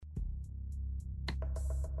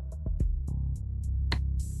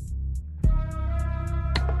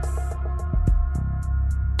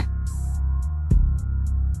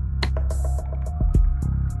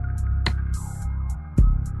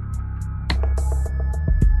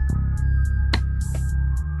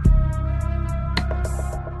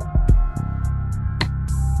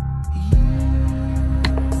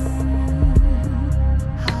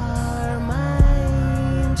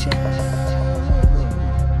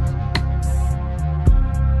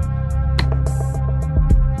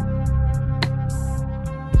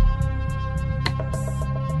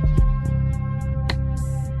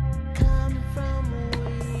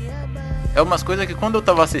é umas coisas que quando eu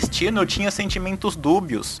tava assistindo eu tinha sentimentos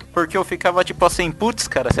dúbios. Porque eu ficava tipo assim, putz,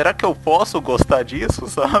 cara, será que eu posso gostar disso,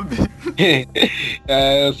 sabe?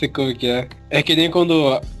 Eu sei como que é. É que nem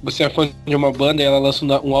quando você é fã de uma banda e ela lança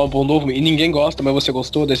um álbum novo e ninguém gosta, mas você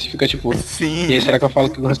gostou, daí você fica tipo... Sim. E aí, será que eu falo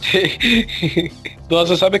que eu gostei?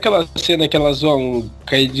 Nossa, sabe aquela cena que elas vão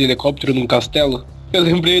cair de helicóptero num castelo? Eu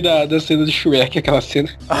lembrei da cena do Shrek, aquela cena.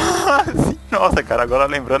 Sim. Nossa, cara, agora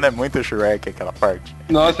lembrando é muito Shrek aquela parte.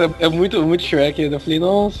 Nossa, é muito, muito Shrek. Eu falei,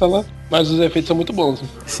 nossa, lá. Mas os efeitos são muito bons.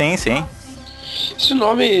 Sim, sim. Esse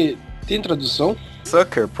nome tem tradução?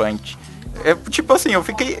 Sucker Punch. É, tipo assim, eu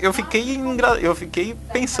fiquei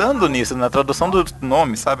pensando nisso, na tradução do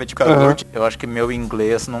nome, sabe? Tipo, eu acho que meu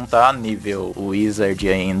inglês não tá nível Wizard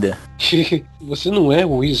ainda. Você não é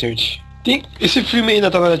o Wizard. Esse filme ainda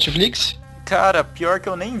tá na Netflix? Cara, pior que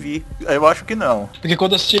eu nem vi. Eu acho que não. Porque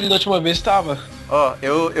quando eu assisti ele da última vez tava. Ó,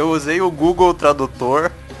 eu usei o Google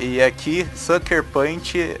Tradutor e aqui Sucker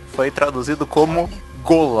Punch foi traduzido como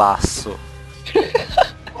golaço.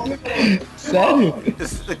 Sério?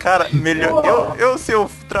 Cara, melhor. Se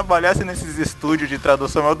eu trabalhasse nesses estúdios de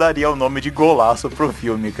tradução, eu daria o nome de golaço pro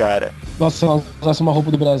filme, cara. Nossa, se ela usasse uma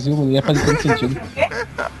roupa do Brasil, mano, ia fazer tanto sentido.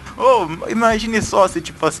 Imagine só se,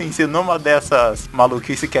 tipo assim, se numa dessas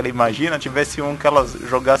maluquices que ela imagina, tivesse um que ela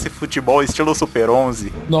jogasse futebol estilo Super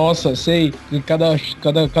 11. Nossa, sei. E cada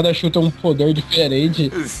chute é um poder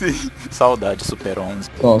diferente. Sim. Saudade Super 11.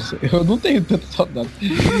 Nossa, eu não tenho tanta saudade.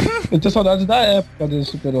 Eu tenho saudade da época do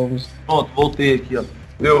Super 11. Pronto, voltei aqui, ó.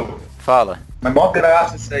 Viu? Fala. Mas mó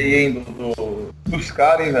graça isso aí, hein, dos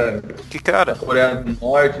caras, hein, velho. Que cara? Coreia do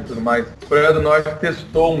Norte e tudo mais. A Coreia do Norte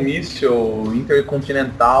testou um míssil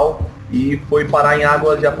intercontinental e foi parar em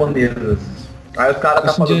águas japonesas. Aí os caras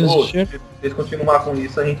tá falando, se vocês continuar com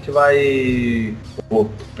isso, a gente vai... Ele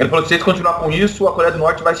falou que se vocês continuar com isso, a Coreia do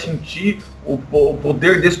Norte vai sentir o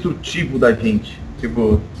poder destrutivo da gente.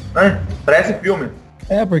 Tipo, parece filme.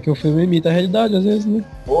 É, porque o filme imita a realidade às vezes, né?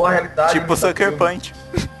 Ou a realidade... Tipo Sucker Punch.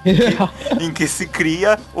 Em que se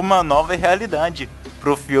cria uma nova realidade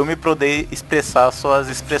pro filme poder expressar suas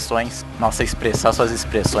expressões. Nossa, expressar suas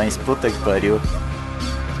expressões, puta que pariu.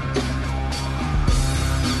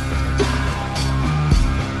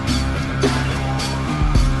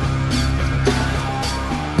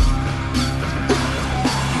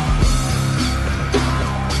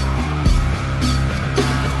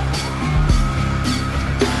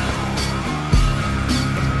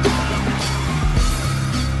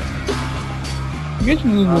 Por que a gente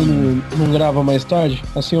não grava mais tarde?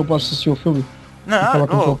 Assim eu posso assistir o filme?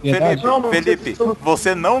 Não, Felipe,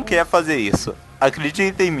 você não quer fazer isso.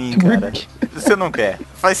 Acredita em mim, cara. Você não quer.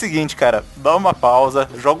 Faz o seguinte, cara. Dá uma pausa,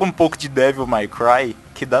 joga um pouco de Devil May Cry,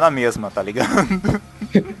 que dá na mesma, tá ligado?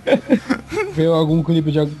 Vê algum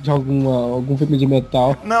clipe de algum filme de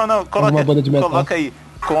metal. Não, banda de metal. Coloca aí.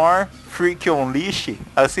 Korn, Freak Unleashed.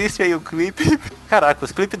 Assiste aí o clipe. Caraca,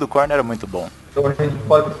 os clipes do Korn eram muito bom. Então a gente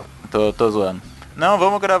pode... Tô zoando. Não,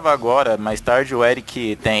 vamos gravar agora. Mais tarde o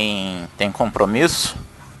Eric tem compromisso.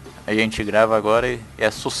 A gente grava agora e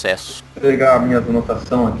é sucesso. Vou pegar a minha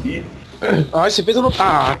anotação aqui. Você fez anotação.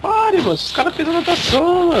 Ah, pare, mano. Os caras fez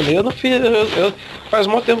anotação, mano. Eu não fiz. Faz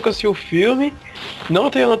muito tempo que eu assisti o filme.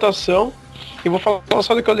 Não tenho anotação. E vou falar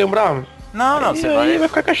só do que eu lembrar. Não, você vai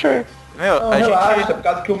ficar cachorro. Meu, não, relaxa, por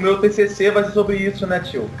causa que o meu TCC vai ser sobre isso, né,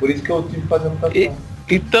 tio? Por isso que eu tive que fazer anotação.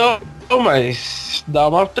 Então, mas dá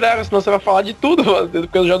uma treva, senão você vai falar de tudo, mano,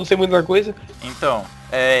 porque eu já não sei muita coisa. Então,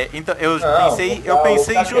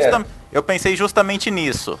 eu pensei justamente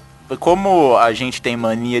nisso. Como a gente tem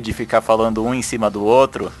mania de ficar falando um em cima do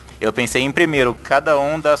outro, eu pensei em primeiro, cada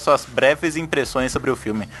um dar suas breves impressões sobre o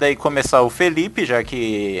filme. Daí começar o Felipe, já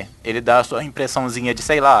que ele dá a sua impressãozinha de,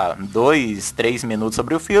 sei lá, 2, 3 minutos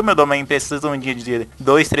sobre o filme. Eu dou uma impressão de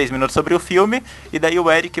 2, 3 minutos sobre o filme. E daí o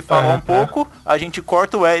Eric fala um pouco, a gente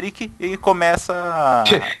corta o Eric e começa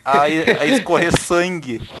a escorrer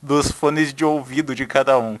sangue dos fones de ouvido de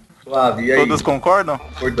cada um. Suave, e aí? Todos concordam?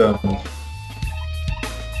 Concordamos.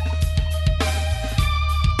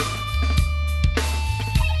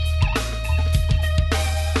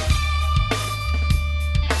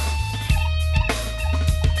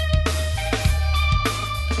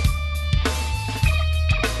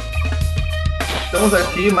 Estamos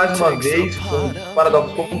aqui mais uma vez com um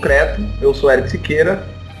Paradoxo Concreto. Eu sou Eric Siqueira.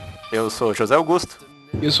 Eu sou José Augusto.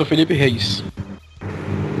 Eu sou Felipe Reis.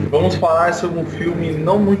 vamos falar sobre um filme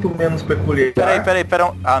não muito menos peculiar. Peraí.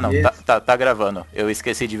 Ah, não, tá gravando. Eu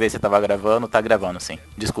esqueci de ver se tava gravando. Tá gravando, sim.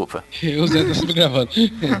 Desculpa. O Zé tá sempre gravando.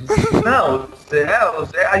 Não, o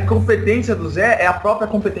Zé, a incompetência do Zé é a própria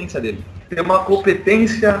competência dele. Tem uma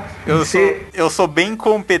competência eu sou bem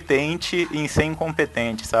competente em ser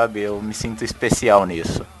incompetente, sabe? Eu me sinto especial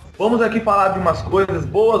nisso. Vamos aqui falar de umas coisas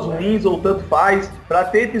boas, ruins ou tanto faz, pra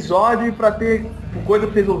ter episódio e pra ter coisa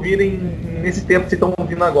pra vocês ouvirem nesse tempo que vocês estão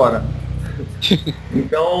ouvindo agora.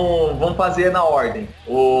 Então, vamos fazer na ordem.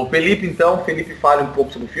 O Felipe fala um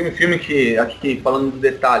pouco sobre o filme que, aqui falando dos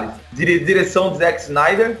detalhes, direção do Zack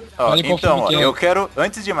Snyder. Eu quero,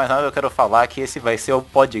 antes de mais nada, eu quero falar que esse vai ser o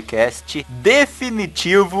podcast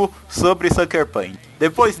definitivo sobre Sucker Punch.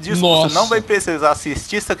 Depois disso, Você não vai precisar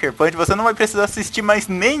assistir Sucker Punch, você não vai precisar assistir mais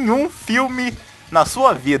nenhum filme na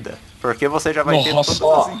sua vida, porque você já vai ter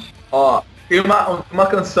todos tem uma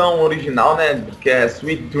canção original, né, que é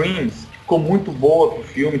Sweet Dreams, ficou muito boa pro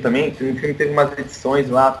filme também. O filme teve umas edições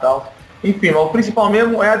lá e tal. Enfim, mas o principal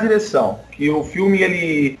mesmo é a direção. Que o filme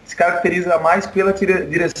ele se caracteriza mais pela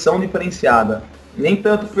direção diferenciada. Nem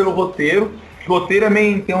tanto pelo roteiro. O roteiro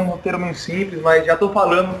tem um roteiro meio simples, mas já tô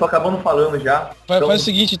acabando falando já. Faz o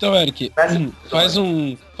seguinte então, Eric.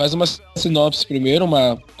 Faz uma sinopse primeiro,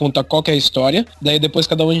 conta qual que é a história, daí depois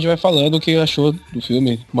cada um a gente vai falando o que achou do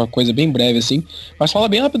filme, uma coisa bem breve assim. Mas fala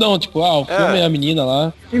bem rapidão, tipo, o filme é a menina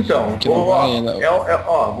lá. Então,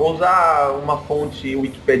 vou usar uma fonte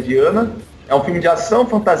wikipediana. É um filme de ação,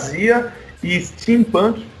 fantasia e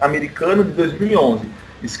steampunk americano de 2011.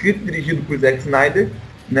 Escrito e dirigido por Zack Snyder.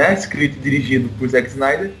 Escrito e dirigido por Zack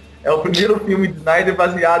Snyder, é o primeiro filme de Snyder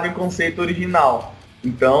baseado em conceito original.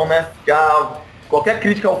 Então, qualquer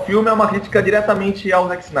crítica ao filme é uma crítica diretamente ao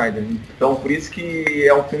Zack Snyder. Então, por isso que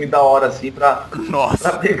é um filme da hora, assim, pra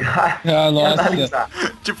pegar e analisar.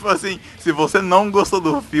 Tipo assim, se você não gostou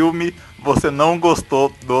do filme, você não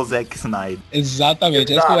gostou do Zack Snyder.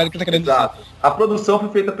 Exatamente, é isso que o Eric tá querendo dizer. A produção foi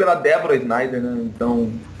feita pela Deborah Snyder, né? Então,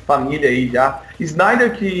 família aí já.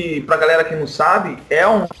 Snyder, que pra galera que não sabe, é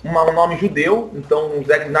um nome judeu. Então o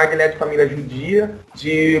Zack Snyder ele é de família judia,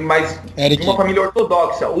 mas de uma família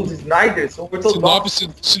ortodoxa. Os Snyders são ortodoxos.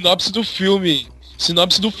 Sinopse do filme.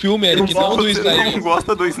 Eric, não do Snyder. Você não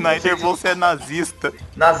gosta do Snyder, você é nazista.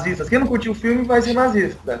 Nazistas. Quem não curtiu o filme vai ser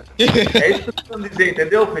nazista. É isso que eu tô tentando dizer,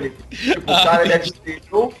 entendeu, Felipe? Tipo, o cara ele é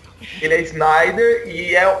judeu, ele é Snyder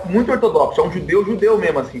e é muito ortodoxo. É um judeu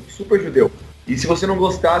mesmo, assim, super judeu. E se você não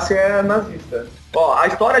gostasse, é nazista. A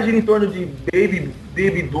história gira em torno de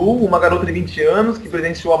Baby Doo, uma garota de 20 anos que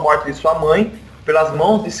presenciou a morte de sua mãe pelas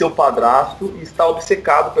mãos de seu padrasto e está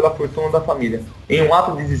obcecado pela fortuna da família. Em um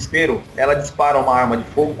ato de desespero, ela dispara uma arma de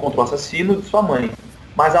fogo contra o assassino de sua mãe,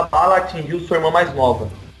 mas a bala atingiu sua irmã mais nova.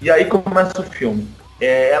 E aí começa o filme.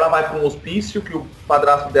 Ela vai para um hospício que o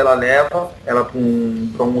padrasto dela leva, ela para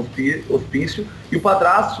um hospício, e o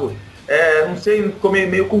padrasto... não sei, ficou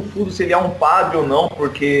meio confuso se ele é um padre ou não,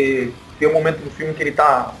 porque tem um momento do filme que ele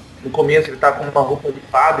tá, no começo, ele tá com uma roupa de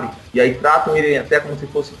padre, e aí tratam ele até como se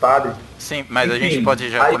fosse padre. Sim, mas enfim, a gente pode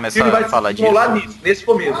já começar a falar disso. Nesse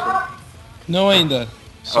começo. Não ainda,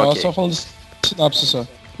 só falando de sinopse só.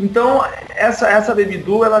 Então, essa Baby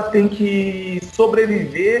Doo, ela tem que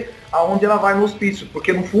sobreviver aonde ela vai no hospício,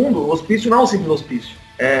 porque no fundo, o hospício não é um simples hospício.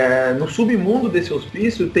 No submundo desse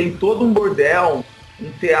hospício tem todo um bordel, um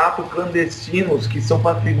teatro clandestinos que são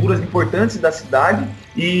para figuras importantes da cidade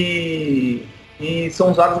e são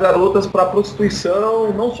usadas garotas para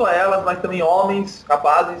prostituição, não só elas, mas também homens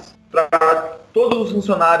capazes. Todos os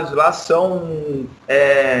funcionários lá são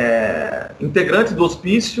integrantes do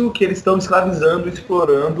hospício que eles estão escravizando e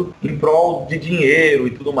explorando em prol de dinheiro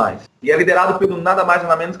e tudo mais. E é liderado pelo nada mais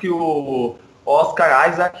nada menos que o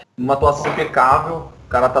Oscar Isaac, uma atuação impecável, o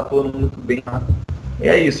cara tá atuando muito bem lá. E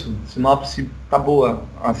é isso, sinopse tá boa,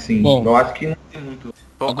 assim. Bom, eu acho que não tem muito.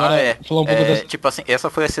 Agora, tipo assim, essa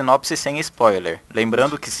foi a sinopse sem spoiler.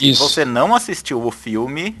 Lembrando que se você não assistiu o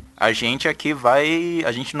filme, a gente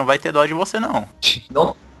não vai ter dó de você, não.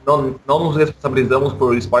 Não nos responsabilizamos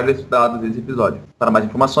por spoilers dados desse episódio. Para mais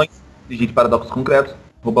informações, digite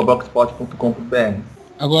paradoxosconcretos@blogspot.com.br.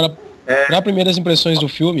 Agora, para primeiras impressões do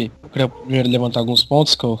filme, eu queria primeiro levantar alguns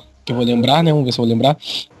pontos que eu vou lembrar, né? Vamos ver se eu vou lembrar.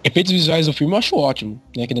 Efeitos visuais do filme eu acho ótimo,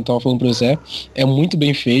 né? Que ele tava falando pro Zé. É muito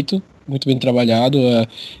bem feito, muito bem trabalhado.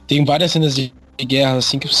 Tem várias cenas de guerra,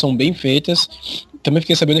 assim, que são bem feitas. Também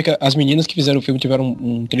fiquei sabendo que as meninas que fizeram o filme tiveram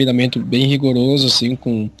um treinamento bem rigoroso, assim,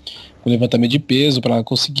 com levantamento de peso, para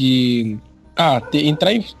conseguir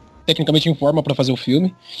entrar tecnicamente em forma para fazer o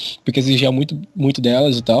filme, porque exigia muito, muito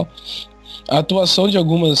delas e tal. A atuação de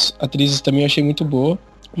algumas atrizes também eu achei muito boa.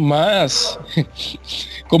 Mas,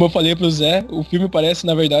 como eu falei pro Zé, o filme parece,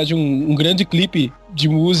 na verdade, um grande clipe de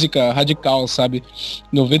música radical, sabe?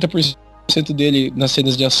 90% dele nas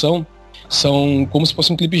cenas de ação são como se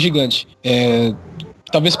fosse um clipe gigante.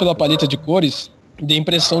 Talvez pela paleta de cores, dê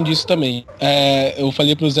impressão disso também. Eu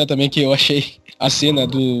falei pro Zé também que eu achei a cena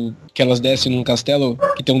que elas descem num castelo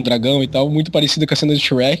que tem um dragão e tal, muito parecida com a cena de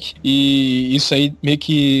Shrek. E isso aí meio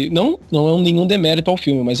que não é nenhum demérito ao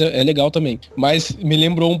filme, mas é legal também. Mas me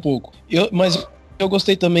lembrou um pouco. Mas eu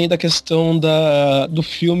gostei também da questão do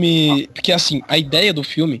filme, porque assim, a ideia do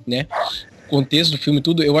filme, né? O contexto do filme e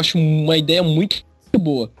tudo, eu acho uma ideia muito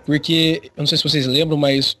boa. Porque, eu não sei se vocês lembram,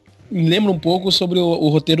 mas me lembra um pouco sobre o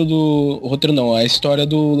roteiro a história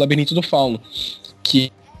do Labirinto do Fauno.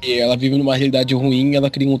 Que ela vive numa realidade ruim, ela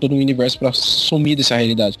cria todo um universo pra sumir dessa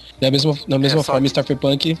realidade. Da mesma forma,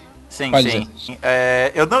 Starfpunk. Sim.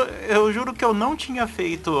 Eu juro que eu não tinha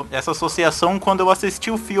feito essa associação quando eu assisti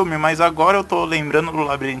o filme, mas agora eu tô lembrando do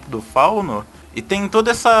Labirinto do Fauno. E tem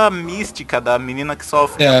toda essa mística da menina que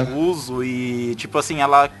sofre abuso e, tipo assim,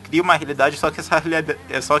 ela cria uma realidade, só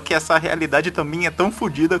que essa realidade também é tão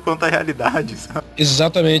fodida quanto a realidade, sabe?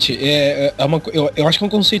 Exatamente. Eu acho que é um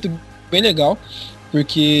conceito bem legal,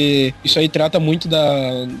 porque isso aí trata muito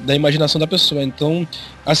da imaginação da pessoa. Então,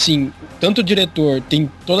 assim, tanto o diretor tem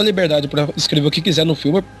toda a liberdade para escrever o que quiser no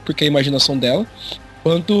filme, porque é a imaginação dela,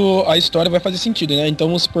 quanto a história vai fazer sentido, né? Então,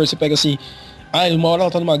 vamos supor, você pega assim, uma hora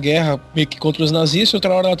ela tá numa guerra meio que contra os nazistas,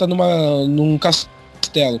 outra hora ela tá num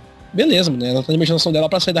castelo. Beleza, né? Ela tá na imaginação dela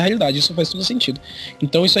pra sair da realidade, isso faz todo sentido.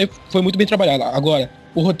 Então isso aí foi muito bem trabalhado. Agora,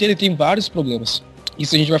 o roteiro tem vários problemas.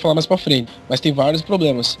 Isso a gente vai falar mais pra frente, mas tem vários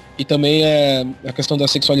problemas. E também a questão da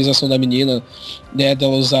sexualização da menina, né,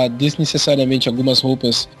 dela usar desnecessariamente algumas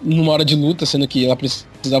roupas numa hora de luta, sendo que ela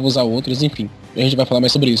precisava usar outras, enfim. A gente vai falar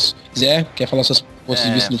mais sobre isso. Zé, quer falar seus pontos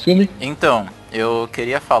de vista do filme? Então, eu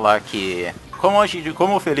queria falar que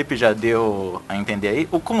como o Felipe já deu a entender aí,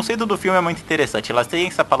 o conceito do filme é muito interessante. Elas têm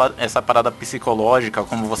essa parada psicológica,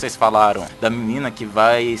 como vocês falaram, da menina que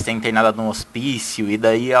vai ser internada num hospício e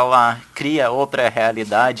daí ela cria outra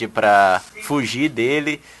realidade pra fugir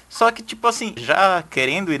dele. Só que, tipo assim, já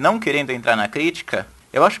querendo e não querendo entrar na crítica,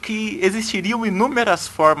 eu acho que existiriam inúmeras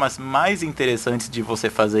formas mais interessantes de você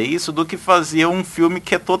fazer isso do que fazer um filme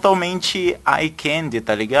que é totalmente eye candy,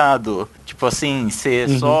 tá ligado? Tipo assim, ser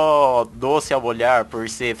só doce ao olhar por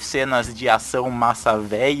ser cenas de ação massa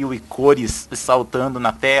velho e cores saltando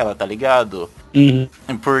na tela, tá ligado?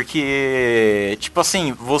 Porque, tipo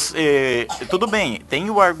assim, você... Tudo bem, tem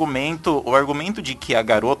o argumento de que a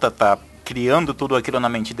garota tá criando tudo aquilo na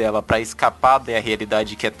mente dela pra escapar da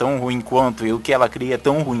realidade que é tão ruim quanto, e o que ela cria é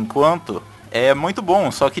tão ruim quanto, é muito bom.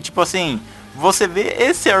 Só que, tipo assim, você vê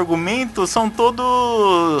esse argumento, são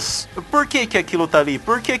todos... Por que aquilo tá ali?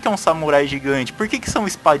 Por que é um samurai gigante? Por que são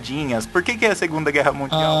espadinhas? Por que é a Segunda Guerra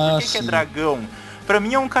Mundial? Por que é dragão? Pra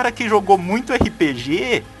mim é um cara que jogou muito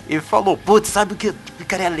RPG e falou, putz, sabe o que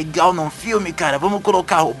ficaria legal num filme, cara? Vamos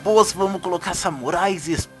colocar robôs, vamos colocar samurais,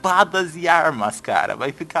 espadas e armas, cara.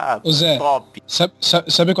 Vai ficar top.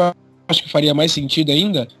 Sabe qual eu acho que faria mais sentido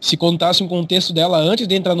ainda? Se contasse um contexto dela antes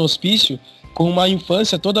de entrar no hospício, com uma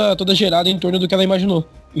infância toda gerada em torno do que ela imaginou.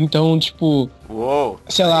 Então, tipo,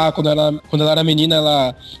 sei lá, quando ela era menina,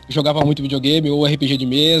 ela jogava muito videogame, ou RPG de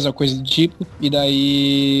mesa, coisa do tipo, e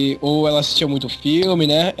daí, ou ela assistia muito filme,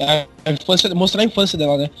 né? A infância, mostrar a infância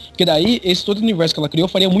dela, né? Porque daí, todo o universo que ela criou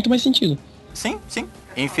faria muito mais sentido. Sim.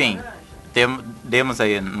 Enfim, demos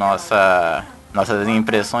aí nossas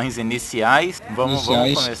impressões iniciais. Vamos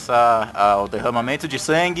começar ao derramamento de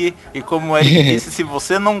sangue. E como ele disse, se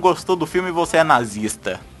você não gostou do filme, você é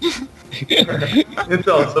nazista.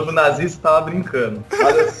 Então, sobre o nazista, tava brincando.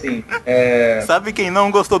 Mas assim, Sabe quem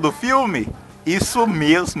não gostou do filme? Isso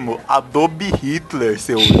mesmo, Adobe Hitler,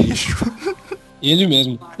 seu lixo. Ele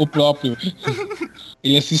mesmo, o próprio.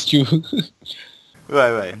 Ele assistiu.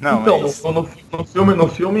 Vai. Não, então, no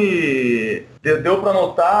filme deu pra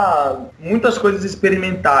notar muitas coisas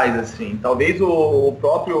experimentais, assim. Talvez o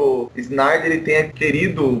próprio Snyder ele tenha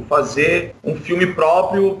querido fazer um filme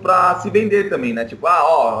próprio pra se vender também, né? Tipo,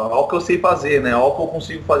 ó o que eu sei fazer, né? Ó o que eu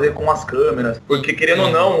consigo fazer com as câmeras. Porque, querendo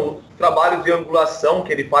ou não, os trabalhos de angulação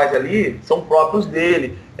que ele faz ali são próprios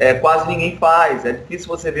dele. Quase ninguém faz. É difícil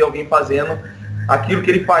você ver alguém fazendo aquilo que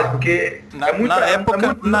ele faz, porque na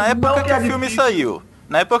época que o filme saiu.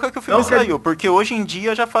 Na época que o filme saiu, porque hoje em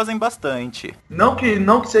dia já fazem bastante. Não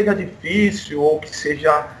que seja difícil, ou que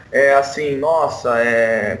seja assim, nossa,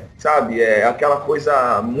 sabe, aquela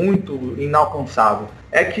coisa muito inalcançável.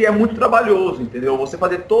 É que é muito trabalhoso, entendeu? Você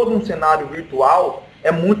fazer todo um cenário virtual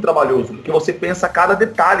é muito trabalhoso, porque você pensa cada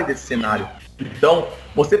detalhe desse cenário. Então,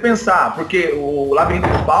 você pensar, porque o Labirinto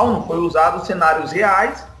do Fauno foi usado cenários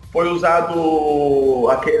reais, foi usado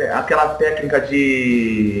aquela técnica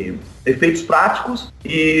de efeitos práticos,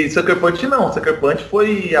 e Sucker Punch não. Sucker Punch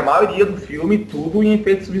foi a maioria do filme, tudo em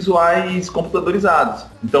efeitos visuais computadorizados.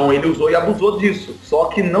 Então ele usou e abusou disso. Só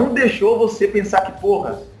que não deixou você pensar que,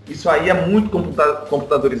 porra, isso aí é muito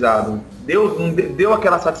computadorizado. Não deu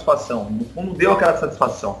aquela satisfação. No fundo deu aquela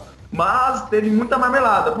satisfação. Mas teve muita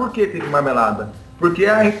marmelada. Por que teve marmelada? Porque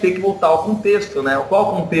a gente tem que voltar ao contexto, né? Qual é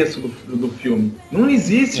o contexto do filme? Não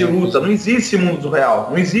existe luta, não existe mundo real,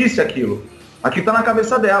 não existe aquilo. Aqui tá na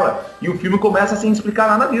cabeça dela. E o filme começa sem explicar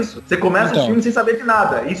nada disso. Você começa o filme sem saber de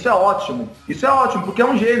nada. Isso é ótimo. Isso é ótimo, porque é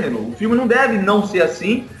um gênero. O filme não deve não ser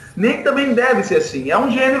assim, nem também deve ser assim. É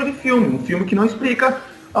um gênero de filme. Um filme que não explica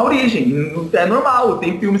a origem. É normal.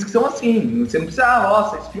 Tem filmes que são assim. Você não precisa,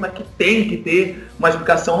 nossa, esse filme aqui tem que ter uma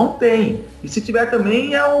explicação. Não tem. E se tiver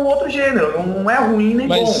também é um outro gênero. Não é ruim nem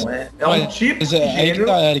bom. É um tipo de gênero. Aí que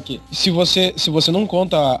tá, Eric. Se você não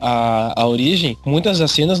conta a origem, muitas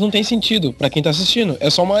das cenas não tem sentido pra quem tá assistindo. É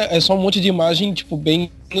só um monte de imagem, tipo, bem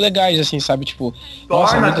legais, assim, sabe? Tipo,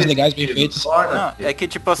 nossa, muitas legais, bem feitas. Não, é que,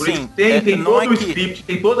 tipo assim... Tem todo o script,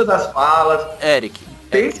 tem todas as falas. Eric...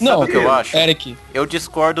 Não, o que eu acho? Eric. Eu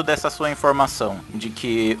discordo dessa sua informação de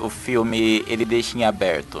que o filme ele deixa em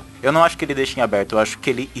aberto. Eu não acho que ele deixa em aberto, eu acho que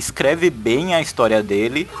ele escreve bem a história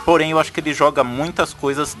dele, porém eu acho que ele joga muitas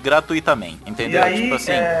coisas gratuitamente, entendeu? Aí, tipo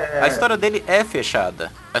assim, a história dele é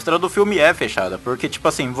fechada. A história do filme é fechada, porque tipo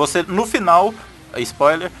assim, você no final...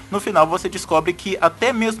 Spoiler, no final você descobre que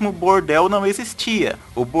até mesmo o bordel não existia.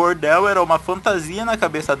 O bordel era uma fantasia na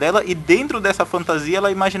cabeça dela e dentro dessa fantasia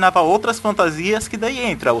ela imaginava outras fantasias que daí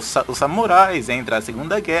entra os samurais, entra a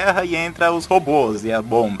Segunda Guerra e entra os robôs e as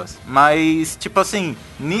bombas. Mas, tipo assim,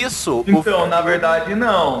 nisso... Então, na verdade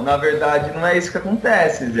não. Na verdade não é isso que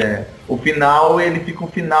acontece, Zé. O final, ele fica um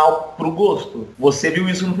final pro gosto. Você viu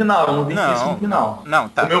isso no final, eu não vi isso no final. Não,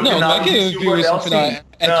 tá. Não é que eu vi isso no final.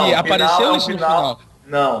 É que apareceu isso no final.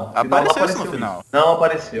 Não, apareceu isso no final. Não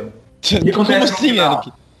apareceu. O que acontece no final?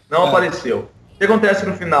 Eric? Não apareceu. O que acontece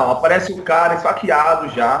no final? Aparece o cara esfaqueado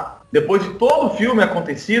já. Depois de todo o filme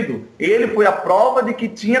acontecido, ele foi a prova de que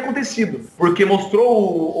tinha acontecido. Porque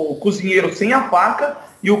mostrou o cozinheiro sem a faca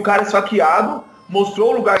e o cara esfaqueado,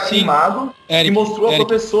 mostrou o lugar queimado e mostrou a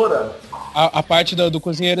professora. A parte do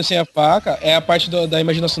cozinheiro sem a faca é a parte da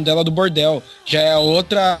imaginação dela do bordel. Já é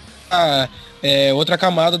outra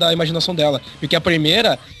camada da imaginação dela. Porque a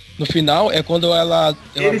primeira, no final, é quando ela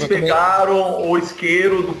Eles pegaram o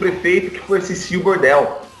isqueiro do prefeito que foi assistir o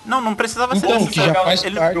bordel. Não precisava ser assim. Que já faz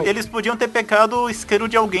eles podiam ter pegado o isqueiro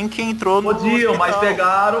de alguém que entrou no Podiam, mas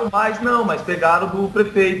pegaram do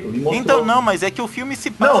prefeito. E mostrou. Então não, mas é que o filme se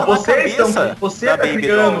passa na cabeça você tá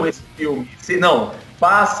criando esse filme.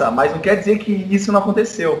 Passa, mas não quer dizer que isso não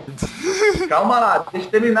aconteceu. Calma lá, deixa eu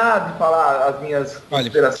terminar de falar as minhas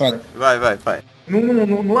considerações. Vai.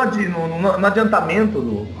 No adiantamento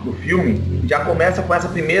do filme, já começa com essa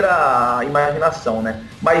primeira imaginação, né?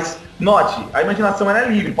 Mas, note, a imaginação ela é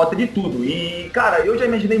livre, pode ter de tudo. E, cara, eu já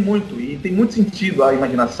imaginei muito, e tem muito sentido a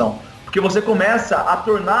imaginação. Porque você começa a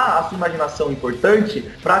tornar a sua imaginação importante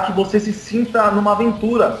para que você se sinta numa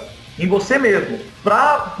aventura em você mesmo,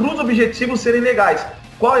 para os objetivos serem legais.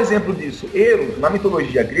 Qual é o exemplo disso? Eros, na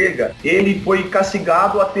mitologia grega, ele foi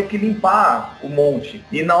castigado a ter que limpar o monte.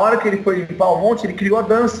 E na hora que ele foi limpar o monte, ele criou a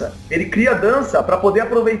dança. Ele cria a dança para poder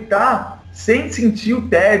aproveitar sem sentir o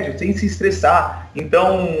tédio, sem se estressar.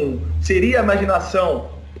 Então, seria a imaginação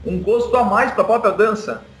um gosto a mais para a própria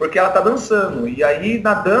dança, porque ela está dançando. E aí,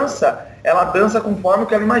 na dança, ela dança conforme o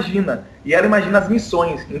que ela imagina. E ela imagina as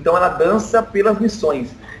missões. Então, ela dança pelas missões.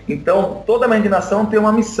 Então, toda imaginação tem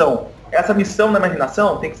uma missão. Essa missão da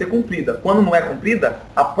imaginação tem que ser cumprida. Quando não é cumprida,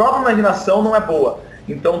 a própria imaginação não é boa.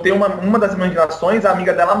 Então, tem uma das imaginações, a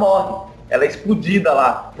amiga dela morre. Ela é explodida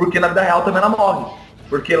lá, porque na vida real também ela morre.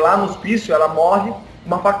 Porque lá no hospício ela morre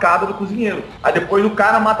uma facada do cozinheiro. Aí depois o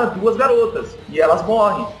cara mata 2 garotas e elas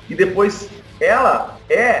morrem. E depois ela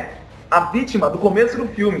é a vítima do começo do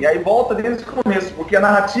filme. E aí volta desde o começo, porque a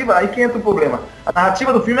narrativa, aí que entra o problema. A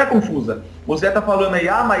narrativa do filme é confusa. O Zé tá falando aí,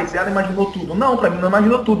 mas ela imaginou tudo. Não, pra mim não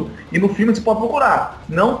imaginou tudo. E no filme você pode procurar.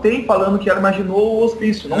 Não tem falando que ela imaginou o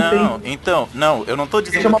hospício. Não tem. Então, não, eu não tô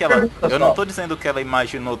dizendo que ela. Eu não tô dizendo que ela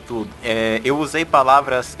imaginou tudo. Eu usei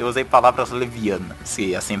palavras levianas,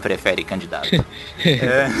 se assim prefere, candidato.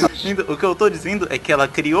 O que eu tô dizendo é que ela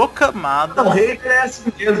criou camadas. Não, o hater é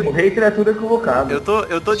assim mesmo, o hater é tudo equivocado.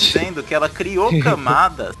 Eu tô dizendo que ela criou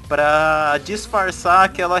camadas pra disfarçar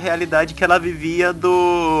aquela realidade que ela vivia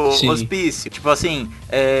do hospício. hospício. Tipo assim,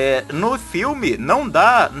 no filme não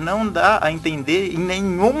dá a entender em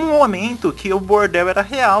nenhum momento que o bordel era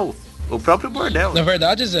real. O próprio bordel. Na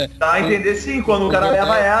verdade, Zé... Dá a entender sim, quando o cara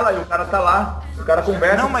leva ela e o cara tá lá. O cara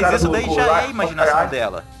conversa não, com o mas cara isso daí já é a imaginação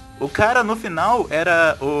dela. O cara, no final,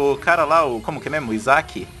 era o cara lá, como que é mesmo?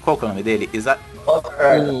 Isaac? Qual que é o nome dele?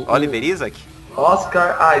 Oliver Isaac?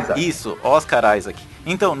 Oscar Isaac. Isso, Oscar Isaac.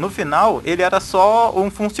 Então, no final, ele era só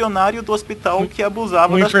um funcionário do hospital que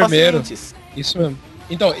abusava das enfermeiro. pacientes. Isso mesmo.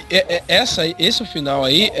 Então, esse final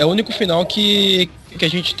aí é o único final que a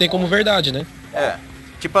gente tem como verdade, né?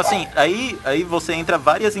 Tipo assim, aí você entra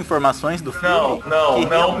várias informações do filme.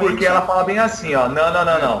 Não, porque ela fala bem assim, ó.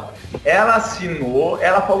 Não. Ela assinou,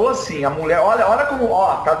 ela falou assim, a mulher, olha como,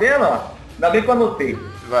 ó, tá vendo? Ainda bem que eu anotei.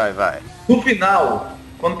 Vai. No final,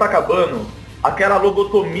 quando tá acabando, aquela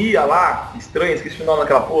lobotomia lá, estranha, esqueci o nome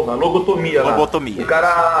daquela porra, lobotomia.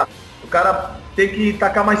 O cara tem que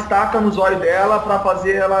tacar uma estaca nos olhos dela pra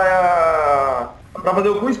fazer ela... Pra fazer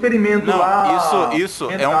algum experimento lá. Isso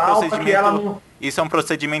é um procedimento... Isso é um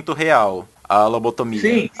procedimento real, a lobotomia.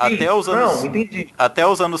 Sim. Até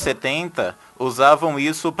os anos 70, usavam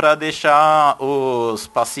isso para deixar os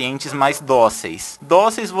pacientes mais dóceis.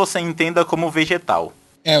 Dóceis você entenda como vegetal.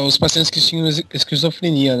 Os pacientes que tinham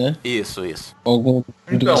esquizofrenia, né? Isso. Algum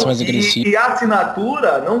doença mais agressiva. E a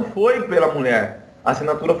assinatura não foi pela mulher. A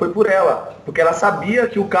assinatura foi por ela. Porque ela sabia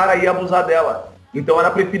que o cara ia abusar dela. Então ela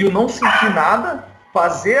preferiu não sentir nada,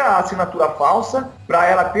 fazer a assinatura falsa para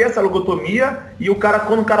ela ter essa lobotomia, e o cara,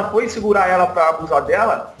 quando o cara foi segurar ela para abusar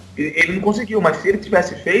dela, ele não conseguiu, mas se ele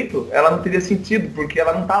tivesse feito, ela não teria sentido, porque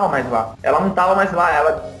ela não tava mais lá.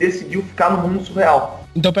 Ela decidiu ficar no mundo surreal.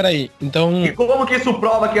 Então, peraí, E como que isso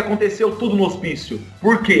prova que aconteceu tudo no hospício?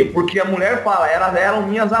 Por quê? Porque a mulher fala, elas eram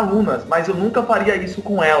minhas alunas, mas eu nunca faria isso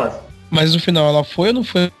com elas. Mas no final, ela foi ou não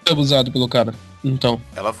foi abusada pelo cara? Então.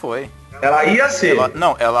 Ela foi. Ela ia ser.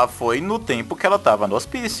 Ela foi no tempo que ela tava no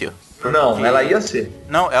hospício. Ela ia ser.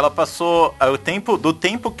 Não, ela passou do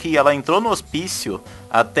tempo que ela entrou no hospício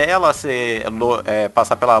até ela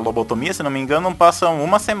passar pela lobotomia, se não me engano, passa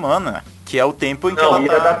uma semana. Que é o tempo em que ela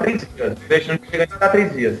ia dar 3 dias. Não chega nem a dar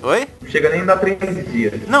 3 dias. Oi? Não chega nem a dar 3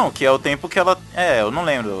 dias. Não, que é o tempo que ela... eu não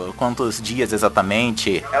lembro quantos dias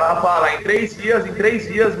exatamente. Ela fala, em 3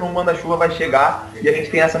 dias meu manda-chuva vai chegar e a gente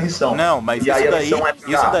tem essa missão. Não, mas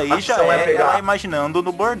isso daí já é ela imaginando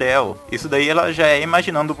no bordel. Isso daí ela já é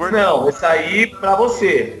imaginando o bordel. Não, isso aí pra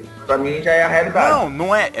você. Pra mim já é a realidade.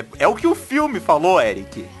 Não é. É o que o filme falou,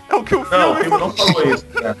 Eric. É o que o filme falou. Não, o filme não falou isso,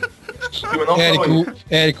 né?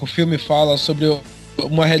 Eric, o filme fala sobre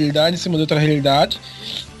uma realidade em cima de outra realidade,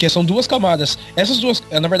 que são 2 camadas. Essas duas,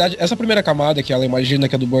 na verdade, essa primeira camada que ela imagina,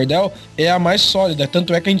 que é do bordel, é a mais sólida.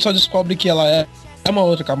 Tanto é que a gente só descobre que ela é uma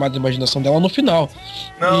outra camada de imaginação dela no final.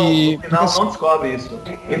 Não, no final não descobre isso.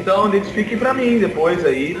 Então identifique pra mim depois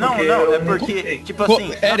aí. Porque, tipo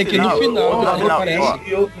assim... Eric, no final aparece...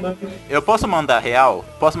 Eu posso mandar real?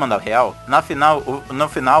 No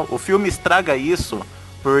final, o filme estraga isso...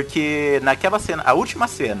 Porque naquela cena, a última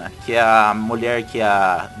cena, que é a mulher que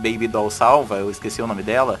a Baby Doll salva, eu esqueci o nome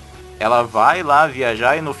dela, ela vai lá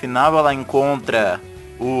viajar e no final ela encontra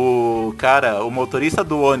o motorista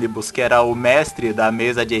do ônibus, que era o mestre da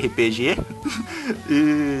mesa de RPG.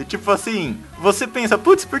 E tipo assim, você pensa,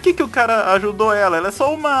 putz, por que o cara ajudou ela? Ela é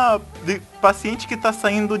só uma paciente que tá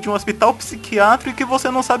saindo de um hospital psiquiátrico e que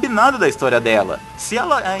você não sabe nada da história dela. Se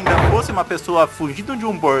ela ainda fosse uma pessoa fugindo de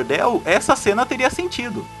um bordel, essa cena teria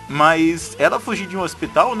sentido. Mas ela fugir de um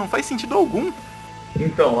hospital não faz sentido algum.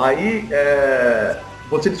 Então, aí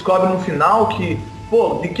você descobre no final que,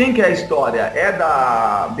 de quem que é a história? É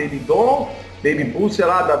da Baby Doll, Baby Boo, sei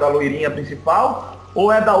lá, da loirinha principal? Ou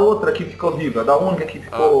é da outra que ficou viva, da única que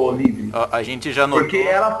ficou livre? A gente já notou. Porque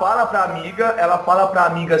ela fala pra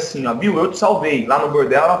amiga assim, ó, viu, eu te salvei. Lá no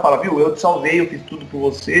bordel ela fala, viu, eu te salvei, eu fiz tudo por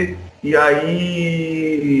você. E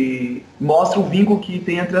aí mostra o vínculo que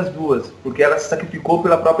tem entre as duas, porque ela se sacrificou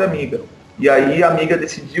pela própria amiga. E aí a amiga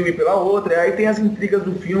decidiu ir pela outra, e aí tem as intrigas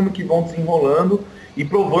do filme que vão desenrolando e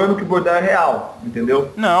provando que o bordel é real,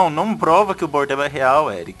 entendeu? Não prova que o bordel é real,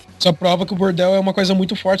 Eric. Só prova que o bordel é uma coisa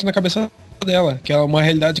muito forte na cabeça dela, que é uma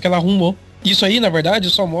realidade que ela arrumou. Isso aí, na verdade,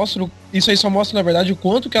 só mostra, na verdade, o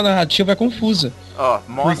quanto que a narrativa é confusa.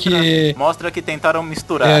 Mostra que tentaram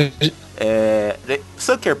misturar.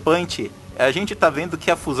 Sucker Punch, a gente tá vendo que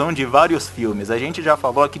é a fusão de vários filmes. A gente já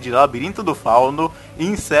falou aqui de Labirinto do Fauno,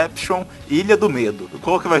 Inception, Ilha do Medo.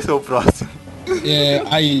 Qual que vai ser o próximo?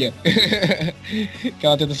 A Ilha. Que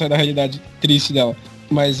ela tenta sair da realidade triste dela.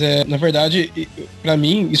 Mas, na verdade, pra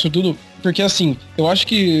mim, isso tudo... Porque, assim, eu acho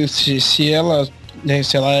que se ela, né,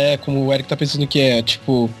 se ela é como o Eric tá pensando que é,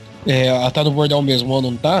 tipo, ela tá no bordel mesmo ou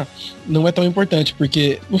não tá, não é tão importante,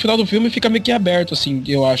 porque no final do filme fica meio que aberto, assim,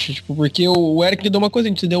 eu acho, tipo, porque o Eric deu uma coisa,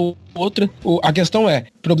 a gente deu outra. A questão é,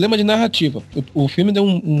 problema de narrativa. O filme deu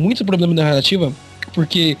muito problema de narrativa,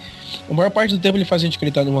 porque a maior parte do tempo ele faz a gente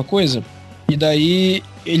acreditar numa coisa, e daí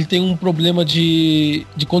ele tem um problema de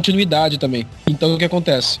continuidade também. Então o que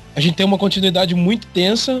acontece? A gente tem uma continuidade muito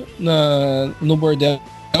tensa no bordel,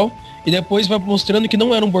 e depois vai mostrando que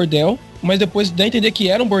não era um bordel, mas depois dá a entender que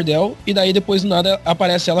era um bordel, e daí depois do nada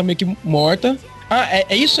aparece ela meio que morta.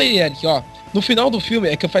 É isso aí, Eric, ó. No final do filme,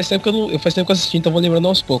 é que faz tempo que eu assisti, então vou lembrando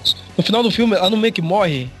aos poucos. No final do filme, ela não meio que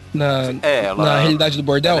morre na realidade do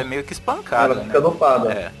bordel. Ela é meio que espancada, ela fica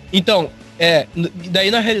dopada. É. Então, daí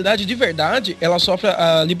na realidade de verdade, ela sofre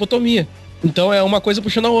a lipotomia. Então é uma coisa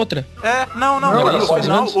puxando a outra. Não,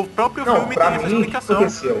 o próprio filme tem essa explicação.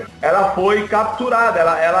 Aconteceu. Ela foi capturada,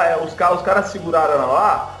 os caras seguraram ela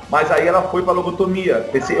lá, mas aí ela foi pra lobotomia.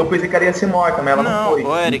 Eu pensei que ela ia ser morta, mas ela não foi.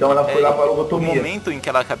 Eric, então ela foi lá pra lobotomia. No momento em que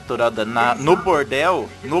ela é capturada no bordel...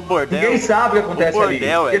 Ninguém sabe o que acontece ali. O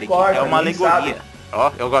bordel, Eric, é uma alegoria. Ó,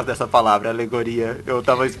 eu gosto dessa palavra, alegoria. Eu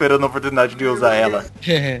tava esperando a oportunidade de usar ela.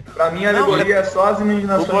 Pra mim, a alegoria é só as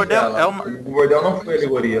imaginações dela. O bordel não foi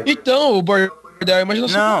alegoria. Então, o bordel é a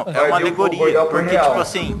imaginação. Não, é uma alegoria. Porque, tipo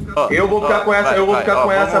assim... Eu vou ficar com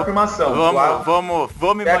essa afirmação. Vamos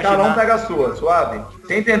imaginar. Cada um pega a sua, suave.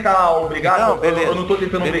 Sem tentar obrigar, não, eu não tô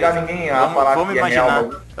tentando obrigar ninguém a falar que é real.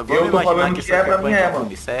 Eu tô falando que é pra mim,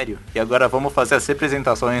 mano. Sério. E agora vamos fazer as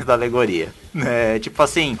representações da alegoria. Tipo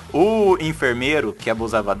assim, o enfermeiro que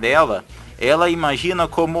abusava dela, ela imagina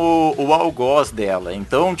como o algoz dela.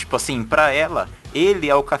 Então, tipo assim, pra ela, ele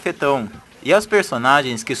é o cafetão. E as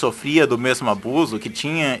personagens que sofriam do mesmo abuso,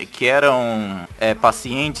 que eram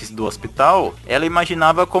pacientes do hospital, ela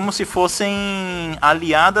imaginava como se fossem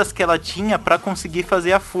aliadas que ela tinha para conseguir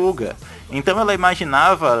fazer a fuga. Então ela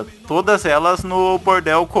imaginava todas elas no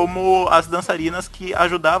bordel como as dançarinas que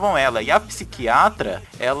ajudavam ela. E a psiquiatra,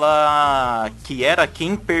 ela que era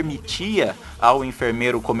quem permitia ao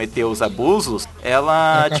enfermeiro cometer os abusos,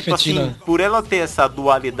 ela, tipo assim, por ela ter essa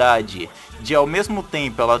dualidade de ao mesmo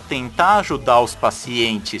tempo ela tentar ajudar os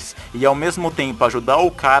pacientes e ao mesmo tempo ajudar o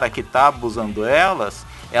cara que tá abusando elas,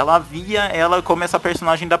 ela via ela como essa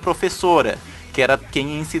personagem da professora, que era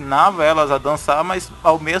quem ensinava elas a dançar, mas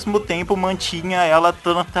ao mesmo tempo mantinha ela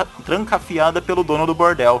trancafiada pelo dono do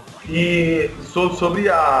bordel. E sobre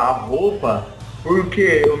a roupa, por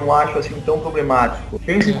que eu não acho assim tão problemático?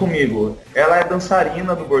 Pensem comigo, ela é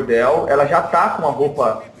dançarina do bordel, ela já tá com uma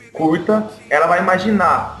roupa curta, ela vai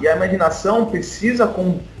imaginar, e a imaginação precisa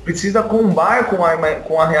combar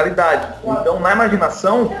com a realidade. Então, na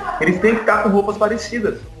imaginação, eles têm que estar com roupas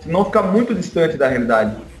parecidas, senão fica muito distante da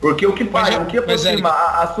realidade. Porque o que aproxima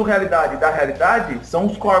a surrealidade da realidade são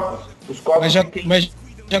os corpos. Os corpos mas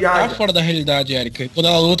já tá fora da realidade, Erika. Quando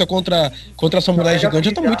ela luta contra essa mulher gigante,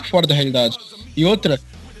 já tá muito fora da realidade. E outra...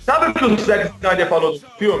 Sabe o que o Zack Snyder falou do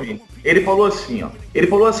filme? Ele falou assim, ó. Ele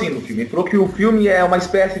falou assim no filme. Ele falou que o filme é uma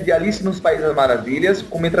espécie de Alice nos Países das Maravilhas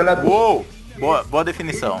com metralhadora. Uou! Boa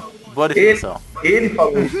definição. Ele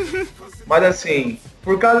falou isso. Mas assim,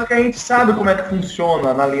 por causa que a gente sabe como é que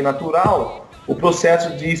funciona na lei natural o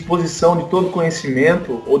processo de exposição de todo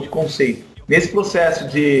conhecimento ou de conceito. Nesse processo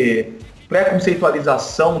de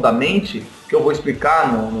pré-conceitualização da mente, que eu vou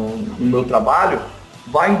explicar no meu trabalho,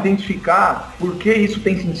 vai identificar por que isso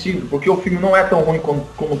tem sentido, porque o filme não é tão ruim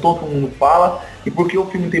como todo mundo fala, e porque o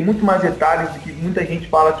filme tem muito mais detalhes do que muita gente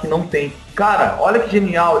fala que não tem. Cara, olha que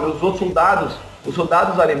genial, e os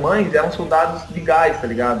soldados alemães eram soldados de gás, tá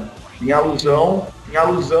ligado? Em alusão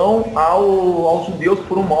aos judeus que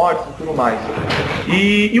foram mortos e tudo mais.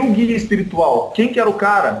 E o guia espiritual, quem que era o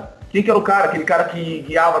cara? Aquele cara que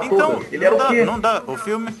guiava então, todas? Ele era o quê? Não dá, o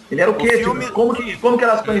filme... Ele era o quê? Filme... Tipo, como que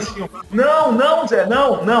elas conheciam? Não, Zé,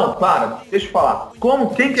 não, para, deixa eu falar.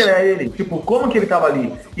 Quem que era ele? Tipo, como que ele tava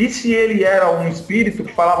ali? E se ele era um espírito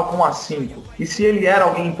que falava com A5? E se ele era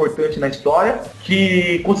alguém importante na história,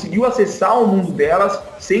 que conseguiu acessar o mundo delas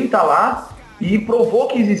sem estar lá e provou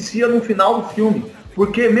que existia no final do filme?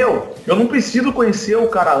 Porque, eu não preciso conhecer o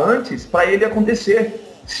cara antes para ele acontecer.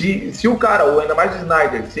 Se o cara, ou ainda mais o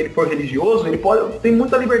Snyder, se ele for religioso, ele tem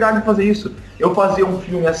muita liberdade de fazer isso. Eu fazer um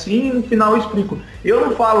filme assim e no final eu explico. Eu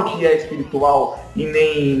não falo que é espiritual e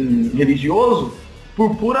nem religioso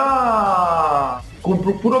por puro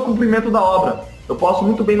cumprimento da obra. Eu posso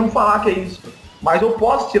muito bem não falar que é isso. Mas eu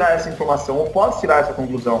posso tirar essa informação, eu posso tirar essa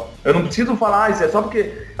conclusão. Eu não preciso falar isso, é só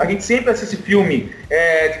porque a gente sempre assiste filme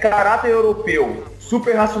de caráter europeu,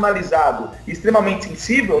 super racionalizado, extremamente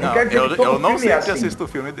sensível, não quer dizer que todo filme é assim. Assisto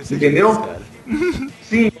filme desse entendeu? jeito, cara.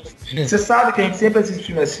 Sim, você sabe que a gente sempre assiste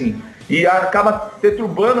filme assim. E acaba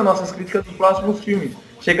perturbando nossas críticas dos próximos filmes.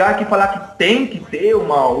 Chegar aqui e falar que tem que ter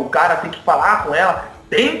o cara tem que falar com ela,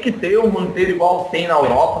 tem que ter um manteiro igual tem na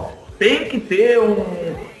Europa, tem que ter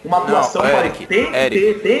uma atuação, tem que ter,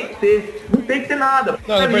 não tem que ter nada.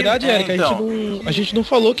 Não, na verdade, Eric, então. a gente não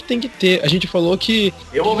falou que tem que ter, a gente falou que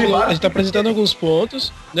a gente tá apresentando alguns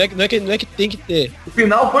pontos, não é que tem que ter. O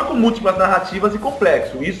final foi com múltiplas narrativas e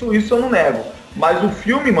complexo, isso eu não nego. Mas o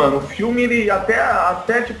filme, mano, ele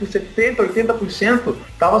até tipo 70, 80%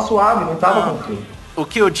 tava suave, não tava confuso. O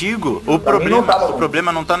que eu digo, o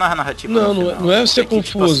problema não tá na narrativa. Não é ser confuso.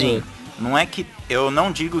 Tipo assim, não é que eu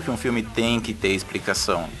não digo que um filme tem que ter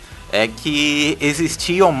explicação. É que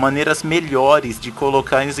existiam maneiras melhores de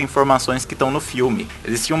colocar as informações que estão no filme.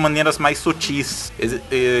 Existiam maneiras mais sutis.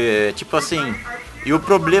 Tipo assim. E o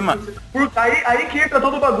problema... Aí que entra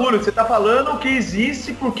todo o bagulho. Você tá falando que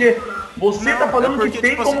existe porque você tá falando que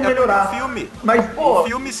tem tipo como melhorar. Filme, mas, pô, o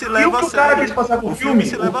filme se leva a sério. O cara quis passar com o filme?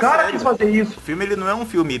 O cara quis fazer isso. O filme, ele não é um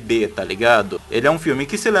filme B, tá ligado? Ele é um filme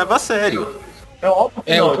que se leva a sério. É óbvio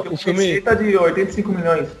que não. O filme tá de 85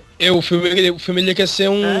 milhões. O filme ele quer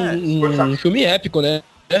ser um filme épico, né?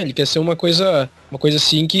 Ele quer ser uma coisa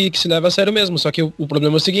assim que se leva a sério mesmo. Só que o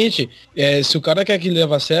problema é o seguinte, se o cara quer que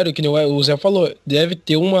leve a sério, que nem o Zé falou, deve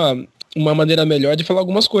ter uma maneira melhor de falar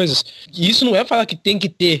algumas coisas. E isso não é falar que tem que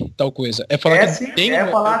ter tal coisa. É falar que sim, tem... Eu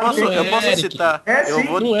posso citar. Eu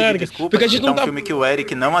vou pedir desculpa porque a gente não tá... um filme que o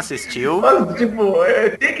Eric não assistiu. Mas, tipo,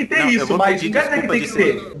 tem que ter isso, mas não quer dizer que tem que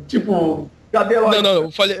ter. Tipo...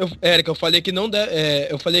 Não, eu falei que não deve,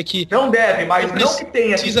 eu falei que... Não deve, mas não que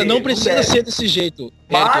tenha que ter. Não precisa ser desse jeito,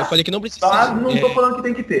 Eric, eu falei que não precisa ser. Não tô falando que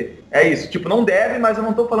tem que ter, é isso, tipo, não deve, mas eu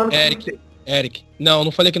não tô falando que tem que ter. Eric,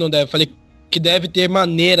 não falei que não deve, falei que deve ter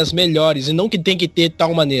maneiras melhores, e não que tem que ter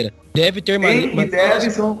tal maneira. Deve ter maneiras... Tem e deve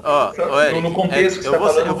são no contexto que você tá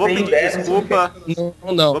falando, eu vou pedir desculpa.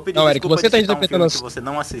 Não, Eric, você tá interpretando que você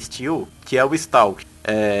não assistiu, que é o Stalk.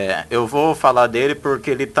 Eu vou falar dele porque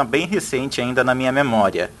ele tá bem recente ainda na minha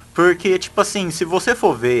memória. Porque, tipo assim, se você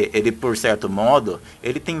for ver ele por certo modo,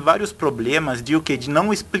 ele tem vários problemas de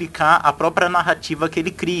não explicar a própria narrativa que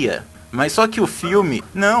ele cria. Mas só que o filme...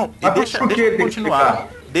 Deixa eu continuar.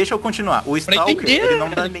 Deixa eu continuar. O Stalker, ele não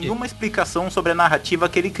dá nenhuma explicação sobre a narrativa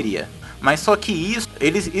que ele cria. Mas só que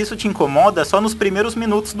isso te incomoda só nos primeiros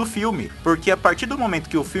minutos do filme. Porque a partir do momento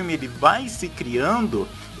que o filme ele vai se criando,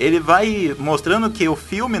 ele vai mostrando que o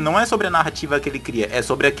filme não é sobre a narrativa que ele cria, é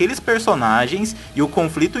sobre aqueles personagens e o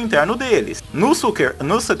conflito interno deles. No Sucker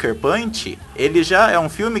Punch, ele já é um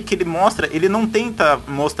filme que ele não tenta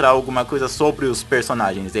mostrar alguma coisa sobre os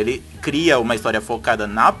personagens. Ele cria uma história focada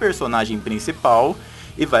na personagem principal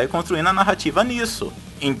e vai construindo a narrativa nisso.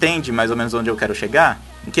 Entende mais ou menos onde eu quero chegar?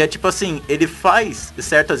 Que é tipo assim, ele faz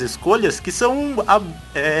certas escolhas que são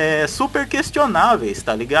super questionáveis,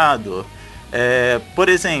 tá ligado? Por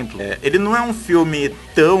exemplo, ele não é um filme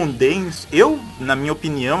tão denso. Na minha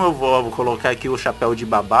opinião, eu vou colocar aqui o chapéu de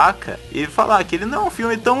babaca e falar que ele não é um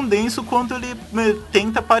filme tão denso quanto ele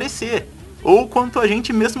tenta parecer. Ou quanto a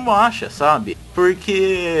gente mesmo acha, sabe?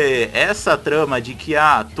 Porque essa trama de que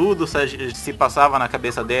tudo se passava na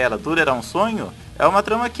cabeça dela, tudo era um sonho, é uma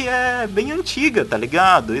trama que é bem antiga, tá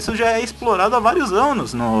ligado? Isso já é explorado há vários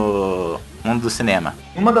anos no mundo do cinema.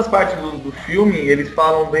 Uma das partes do filme, eles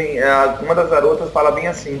falam bem, uma das garotas fala bem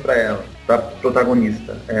assim pra ela, pra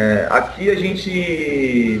protagonista. Aqui a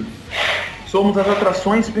gente somos as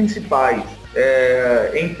atrações principais.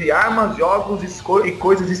 Entre armas, jogos e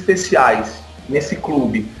coisas especiais nesse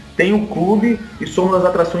clube. Tem o clube e somos as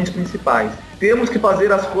atrações principais. Temos que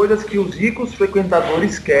fazer as coisas que os ricos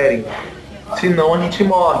frequentadores querem, senão a gente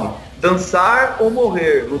morre. Dançar ou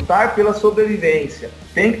morrer, lutar pela sobrevivência.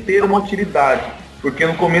 Tem que ter uma utilidade, porque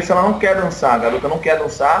no começo ela não quer dançar, a garota não quer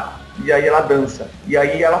dançar, e aí ela dança. E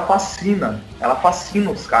aí ela fascina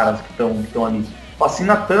os caras que estão ali.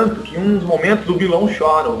 Fascina tanto que em uns momentos o vilão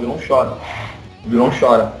chora.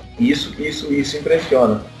 Isso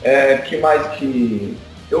impressiona. Que mais que...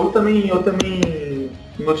 Eu também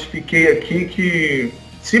notifiquei aqui que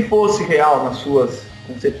se fosse real nas suas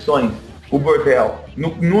concepções, o bordel,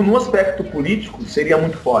 no aspecto político, seria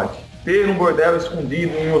muito forte. Ter um bordel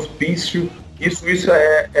escondido em um hospício, isso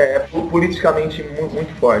é politicamente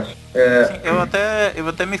muito forte. Sim, eu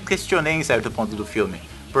até me questionei em certo ponto do filme.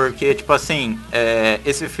 Porque, tipo assim,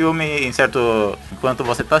 esse filme, enquanto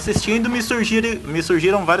você tá assistindo, me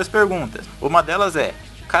surgiram várias perguntas. Uma delas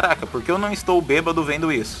caraca, por que eu não estou bêbado vendo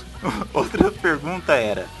isso? Outra pergunta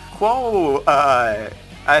era, qual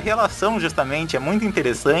a relação, justamente, é muito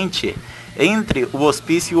interessante entre o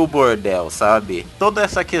hospício e o bordel, sabe? Toda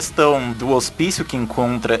essa questão do hospício que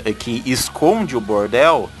esconde o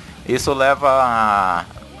bordel, isso leva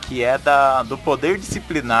que é do poder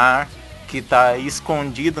disciplinar que está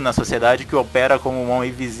escondido na sociedade, que opera como mão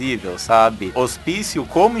invisível, sabe? Hospício,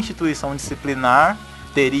 como instituição disciplinar,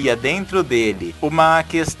 teria dentro dele uma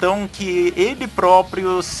questão que ele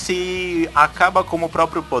próprio se acaba como o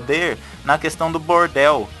próprio poder na questão do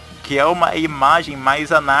bordel, que é uma imagem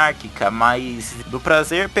mais anárquica, mais do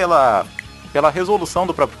prazer pela resolução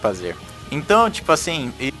do próprio prazer. Então, tipo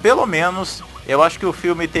assim, pelo menos eu acho que o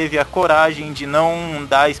filme teve a coragem de não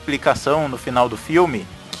dar explicação no final do filme,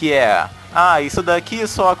 que é: isso daqui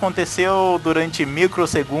só aconteceu durante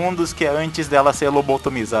microsegundos, que é antes dela ser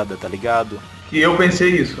lobotomizada, tá ligado? E eu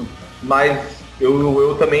pensei isso, mas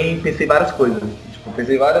eu também pensei várias coisas.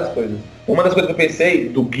 Uma das coisas que eu pensei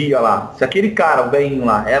do guia lá, se aquele cara, o velhinho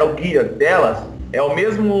lá, era o guia delas, é o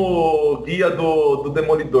mesmo guia do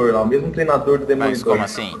Demolidor lá, o mesmo treinador do Demolidor. Mas como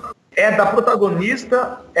assim? É da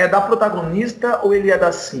protagonista ou ele é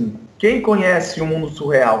da 5? Quem conhece o mundo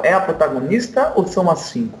surreal é a protagonista ou são as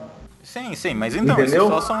 5? Sim, mas então, entendeu?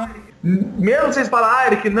 Isso só são... Mesmo vocês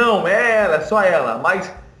falarem, Eric, não, é ela, é só ela,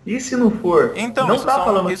 mas e se não for? Então, não tá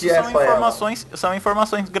falando que é só informações, ela. São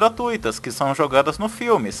informações gratuitas que são jogadas no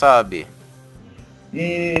filme, sabe?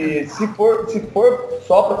 E se for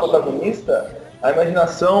só pra protagonista, a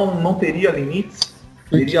imaginação não teria limites,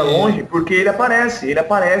 iria longe, porque ele aparece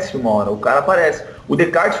uma hora, o cara aparece. O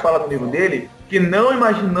Descartes fala no livro dele que não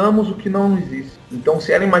imaginamos o que não existe. Então,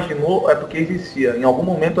 se ela imaginou, é porque existia. Em algum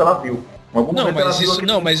momento ela viu. Em algum momento ela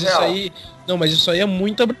viu mas isso aí é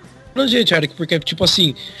muito abrangente, Eric, porque, tipo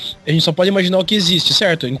assim, a gente só pode imaginar o que existe,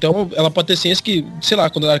 certo? Então, ela pode ter ciência que, sei lá,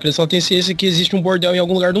 quando ela era criança, ela tem ciência que existe um bordel em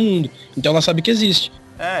algum lugar do mundo. Então, ela sabe que existe.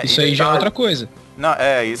 Isso aí já é outra coisa. Não,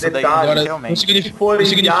 isso daí agora, realmente.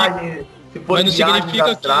 Se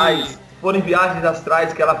forem viagens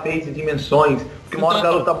astrais que ela fez em dimensões, porque uma hora que a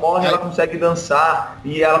garota morre, ela consegue dançar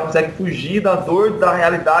e ela consegue fugir da dor da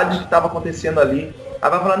realidade que estava acontecendo ali.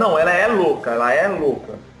 Ela vai falar, não, ela é louca.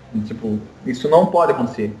 Tipo, isso não pode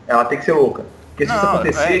acontecer. Ela tem que ser louca. Porque se isso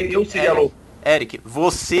acontecer, eu seria louco. Eric,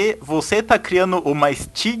 você tá criando uma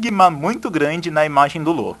estigma muito grande na imagem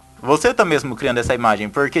do Lô. Você tá mesmo criando essa imagem,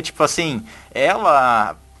 porque, tipo assim,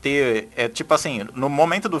 ela... tipo assim, no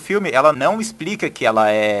momento do filme, ela não explica que ela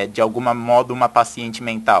é, de algum modo, uma paciente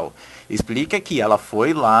mental. Explica que ela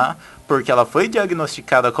foi lá porque ela foi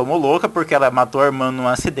diagnosticada como louca, porque ela matou a irmã num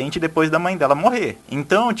acidente depois da mãe dela morrer.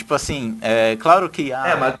 Então, tipo assim, claro que...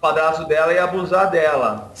 mas o padrasto dela ia abusar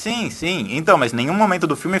dela. Sim. Então, mas nenhum momento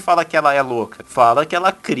do filme fala que ela é louca. Fala que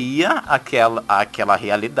ela cria aquela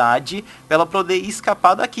realidade pra ela poder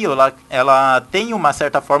escapar daquilo. Ela tem, uma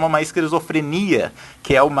certa forma, uma esquizofrenia,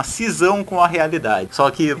 que é uma cisão com a realidade.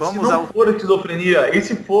 Só que vamos... Se não for esquizofrenia, e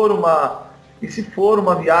se for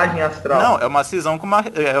uma viagem astral? Não, é uma cisão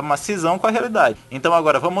com a realidade. Então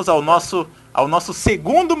agora vamos ao nosso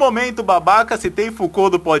segundo momento babaca, citei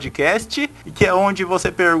Foucault do podcast, que é onde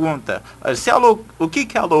você pergunta o que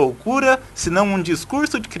é a loucura, se não um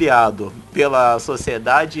discurso criado pela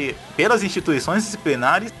sociedade, pelas instituições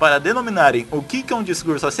disciplinares, para denominarem o que é um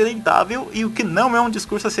discurso aceitável e o que não é um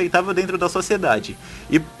discurso aceitável dentro da sociedade.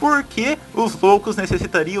 E por que os loucos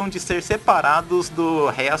necessitariam de ser separados do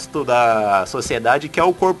resto da sociedade, que é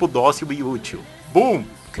o corpo dócil e útil. Boom!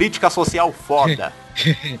 Crítica social foda.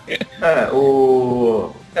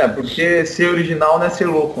 Porque ser original não é ser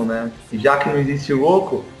louco, né? E já que não existe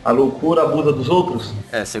louco, a loucura abusa dos outros.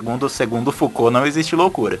 Segundo Foucault, não existe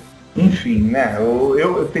loucura. Enfim, né?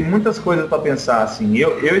 Eu tenho muitas coisas para pensar, assim.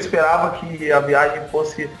 Eu esperava que a viagem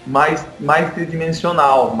fosse mais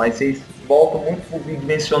tridimensional, mas vocês voltam muito pro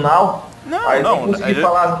bidimensional. Não consegui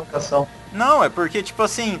falar a anotação. Não, é porque, tipo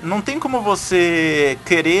assim, não tem como você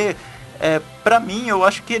querer... pra mim, eu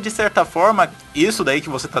acho que, de certa forma, isso daí que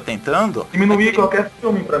você tá tentando... Diminuir qualquer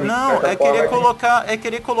filme pra mim. Não,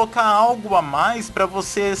 querer colocar algo a mais pra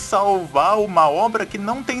você salvar uma obra que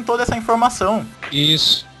não tem toda essa informação.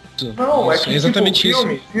 Isso. Não, é exatamente isso.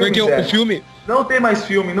 Porque o filme... Não tem mais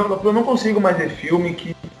filme, eu não consigo mais ver filme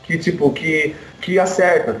que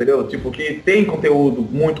acerta, entendeu? Tipo, que tem conteúdo,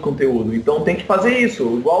 muito conteúdo. Então tem que fazer isso,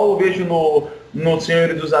 igual eu vejo no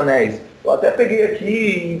Senhor dos Anéis. Eu até peguei aqui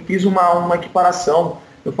e fiz uma equiparação.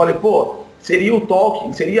 Eu falei,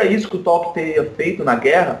 seria isso que o Tolkien teria feito na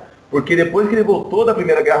guerra? Porque depois que ele voltou da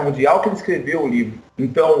Primeira Guerra Mundial, que ele escreveu o livro.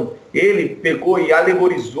 Então, ele pegou e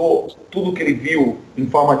alegorizou tudo que ele viu em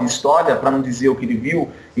forma de história, para não dizer o que ele viu,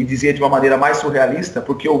 e dizer de uma maneira mais surrealista,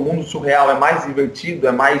 porque o mundo surreal é mais divertido,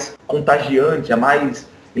 é mais contagiante,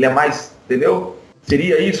 ele é mais, entendeu?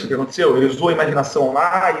 Seria isso que aconteceu? Ele usou a imaginação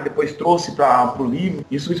lá e depois trouxe para o livro.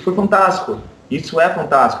 Isso foi fantástico. Isso é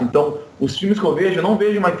fantástico. Então, os filmes que eu vejo, eu não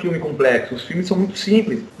vejo mais filme complexo. Os filmes são muito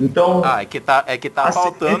simples. Então... É que tá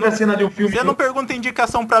faltando... A cena de um filme... Você não pergunta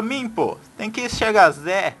indicação pra mim, pô. Tem que chegar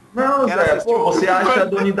Zé. Não, Zé, pô, você acha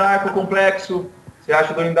Donnie Darko complexo? Você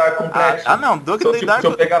acha Donnie Darko complexo? Não,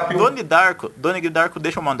 Donnie Darko,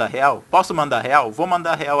 deixa eu mandar real. Posso mandar real? Vou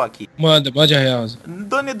mandar real aqui. Mande a real.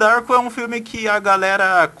 Donnie Darko é um filme que a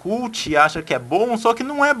galera cult acha que é bom, só que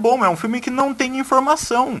não é bom, é um filme que não tem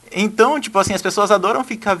informação. Então, tipo assim, as pessoas adoram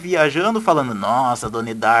ficar viajando, falando, nossa,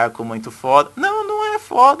 Donnie Darko, muito foda. Não é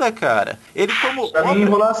foda, cara. Ele como... Pra mim,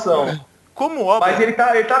 enrolação. Como obra... Mas ele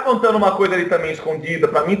tá contando uma coisa ali também escondida.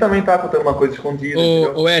 Pra mim também tá contando uma coisa escondida.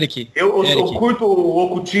 O Eric. Eu curto o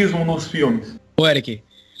ocultismo nos filmes. O Eric.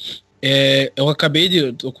 Eu acabei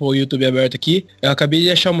de... Tô com o YouTube aberto aqui. Eu acabei de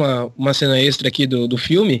achar uma cena extra aqui do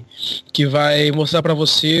filme que vai mostrar pra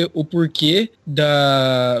você o porquê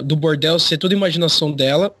do bordel ser toda a imaginação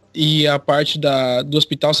dela e a parte do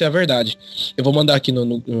hospital ser a verdade. Eu vou mandar aqui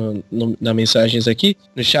na mensagens aqui,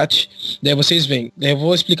 no chat. Daí vocês veem. Daí eu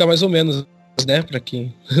vou explicar mais ou menos, né? Pra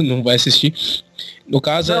quem não vai assistir. No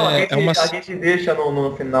caso, a gente deixa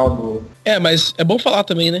no final do... mas é bom falar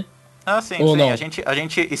também, né? Sim. A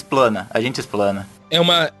gente explana. É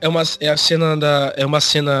a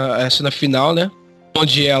cena final, né?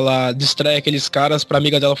 Onde ela distrai aqueles caras pra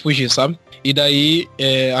amiga dela fugir, sabe? E daí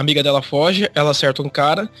a amiga dela foge, ela acerta um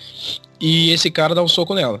cara e esse cara dá um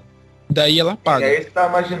soco nela. Daí ela apaga. É isso que tá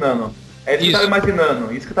imaginando. É isso que tá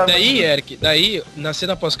imaginando. Isso que tá daí, imaginando. Eric, na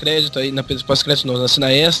cena pós-crédito, na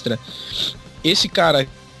cena extra, esse cara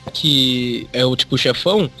que é o tipo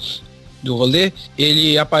chefão do rolê,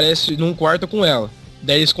 ele aparece num quarto com ela.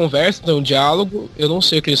 Daí eles conversam, tem um diálogo, eu não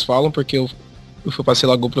sei o que eles falam, porque eu passei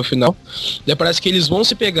logo pro final. Daí parece que eles vão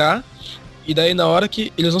se pegar, e daí na hora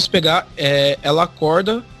que eles vão se pegar, ela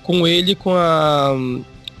acorda com ele com a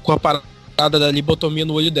parada da lipotomia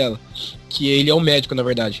no olho dela. Que ele é um médico, na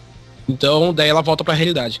verdade. Então, daí ela volta pra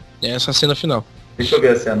realidade. Essa é a cena final. Deixa eu ver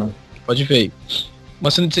a cena. Pode ver aí.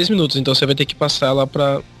 Uma cena de 6 minutos, então você vai ter que passar ela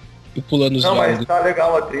pra ir pulando os diálogos. Mas tá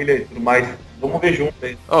legal a trilha e tudo mais. Vamos ver junto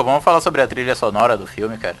aí. Vamos falar sobre a trilha sonora do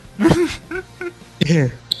filme, cara.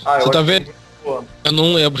 Você tá vendo? Eu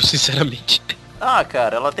não lembro, sinceramente.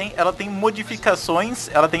 Cara, ela tem modificações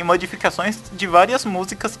de várias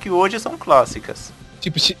músicas que hoje são clássicas.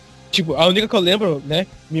 Tipo, a única que eu lembro, né,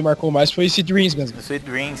 me marcou mais foi Sweet Dreams mesmo. Sweet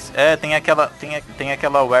Dreams. Tem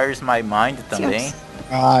aquela Where's My Mind também.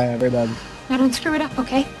 É verdade. Don't screw it up,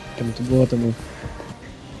 okay? É muito boa também.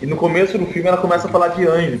 E no começo do filme ela começa a falar de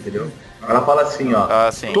anjo, entendeu? Ela fala assim, ó.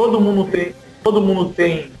 Sim. Todo mundo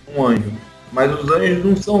tem um anjo. Mas os anjos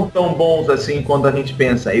não são tão bons assim quando a gente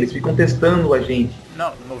pensa. Eles ficam testando a gente.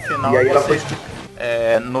 Não, no final e aí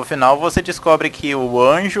no final você descobre que o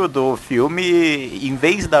anjo do filme, em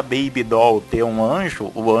vez da Baby Doll ter um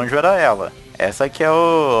anjo, o anjo era ela. Essa que é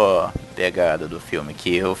a pegada do filme.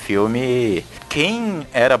 Que o filme, quem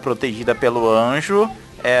era protegida pelo anjo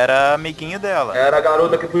era amiguinho dela. Era a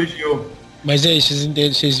garota que fugiu. Mas aí,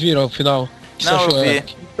 vocês viram o final? Não, eu vi.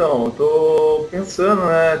 Então, eu tô pensando,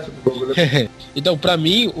 né? Tipo... Então, pra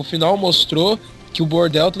mim, o final mostrou que o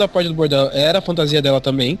bordel, toda a parte do bordel era a fantasia dela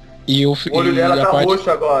também. E o olho dela tá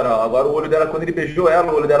roxo agora, ó. Agora o olho dela, quando ele beijou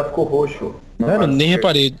ela, o olho dela ficou roxo. Não, nem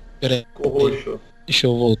reparei. Peraí. Ficou roxo. Deixa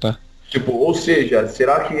eu voltar. Tipo, ou seja,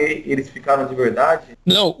 será que eles ficaram de verdade?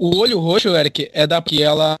 Não, o olho roxo, Eric, é da que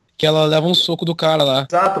ela leva um soco do cara lá.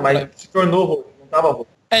 Exato, mas se tornou roxo, não tava roxo.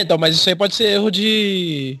 Então, mas isso aí pode ser erro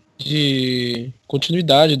de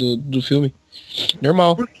continuidade do filme.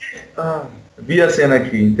 Normal. Por quê? Vi a cena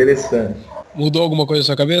aqui, interessante. Mudou alguma coisa na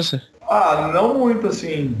sua cabeça? Não muito,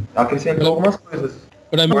 assim. Acrescentou algumas coisas.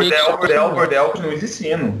 Pra mim, bordel continua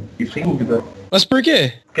existindo. Isso sem dúvida. Mas por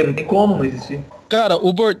quê? Porque não tem como não existir. Cara,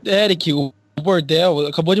 Eric, o bordel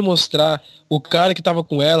acabou de mostrar o cara que tava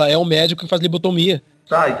com ela é um médico que faz lipotomia.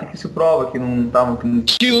 Tá, e o que se prova que não tava...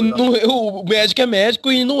 O médico é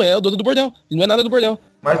médico e não é o dono do bordel. E não é nada do bordel.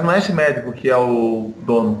 Mas não é esse médico que é o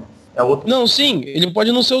dono. É outro. Não, sim, ele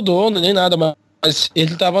pode não ser o dono, nem nada, mas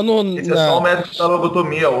ele tava no... Esse é só o médico da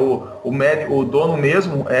lobotomia. O dono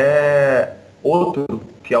mesmo é outro,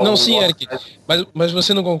 que é o... Não, sim, Eric, mas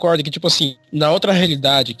você não concorda que, tipo assim, na outra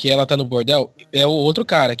realidade que ela tá no bordel, é o outro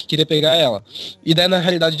cara que queria pegar ela. E daí, na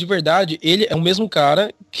realidade de verdade, ele é o mesmo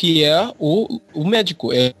cara que é o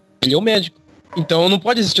médico. Ele é o médico. Então não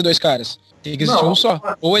pode existir dois caras. Tem que existir um só.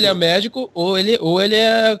 Ou ele é médico, ou ele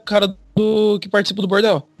é cara que participa do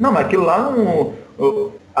bordel. Não, mas aquilo lá não...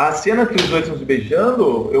 A cena que os dois estão se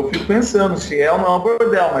beijando, eu fico pensando se é ou não é um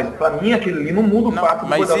bordel, mas pra mim aquele ali não muda o fato do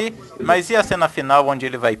bordel. Mas e a cena final onde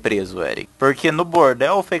ele vai preso, Eric? Porque no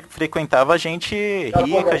bordel frequentava gente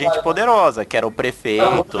rica, gente poderosa, que era o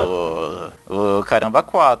prefeito, o caramba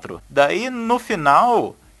 4. Daí no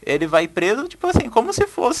final ele vai preso, tipo assim, como se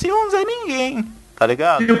fosse um Zé Ninguém. Tá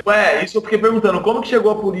ligado? Tipo, isso eu fiquei perguntando, como que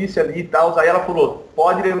chegou a polícia ali e tal, aí ela falou,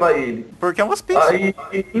 pode levar ele. Porque é um hospício. Aí,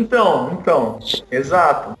 então,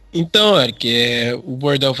 exato. Então, Eric, o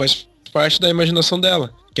bordel faz parte da imaginação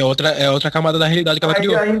dela, que é outra camada da realidade que ela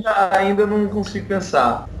criou. Ainda não consigo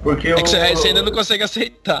pensar, porque que você ainda não consegue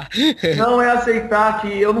aceitar. Não é aceitar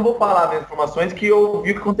que eu não vou falar das informações que eu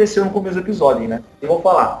vi o que aconteceu no começo do episódio, né? Não vou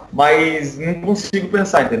falar, mas não consigo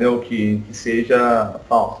pensar, entendeu? Que seja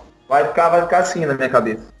falso. Vai ficar assim na minha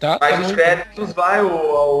cabeça. Tá, mas os créditos vai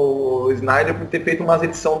o Snyder por ter feito umas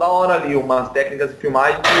edições da hora ali, umas técnicas de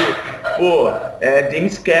filmagem que, pô, é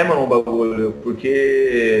James Cameron o bagulho,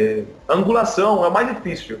 porque angulação é o mais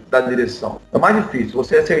difícil da direção. É o mais difícil.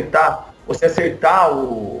 Você acertar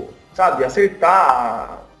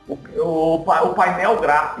o painel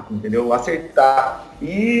gráfico, entendeu? Acertar.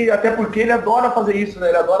 E até porque ele adora fazer isso, né?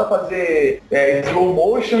 Ele adora fazer slow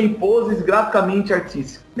motion e poses graficamente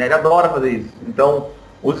artísticas, né? Ele adora fazer isso. Então,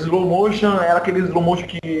 os slow motion era aquele slow motion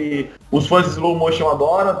que os fãs de slow motion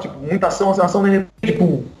adoram, tipo, muita ação,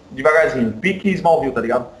 tipo, devagarzinho. Pique Smallville, tá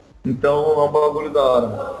ligado? Então é um bagulho da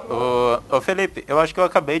hora. Ô Felipe, eu acho que eu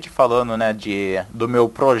acabei de falando, né, do meu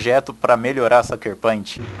projeto pra melhorar Sucker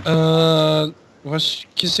Punch. Eu acho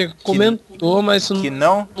que você comentou, mas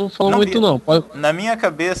não falou muito não. Pode... Na minha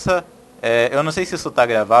cabeça, eu não sei se isso tá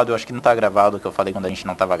gravado, eu acho que não tá gravado, que eu falei quando a gente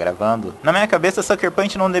não tava gravando. Na minha cabeça, Sucker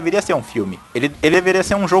Punch não deveria ser um filme. Ele deveria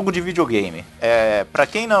ser um jogo de videogame. Pra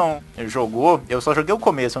quem não jogou, eu só joguei o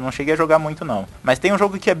começo, eu não cheguei a jogar muito não. Mas tem um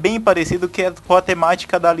jogo que é bem parecido, que é com a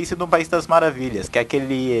temática da Alice no País das Maravilhas, que é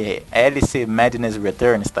aquele Alice Madness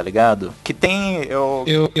Returns, tá ligado? Que tem... Eu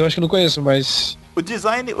acho que não conheço, mas... O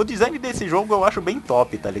design desse jogo eu acho bem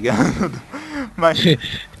top, tá ligado?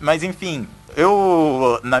 Mas enfim,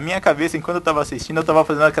 na minha cabeça, enquanto eu tava assistindo, eu tava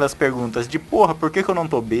fazendo aquelas perguntas de, porra, por que eu não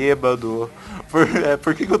tô bêbado?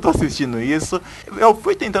 Por que eu tô assistindo isso? Eu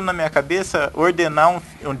fui tentando na minha cabeça ordenar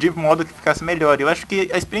de modo que ficasse melhor. Eu acho que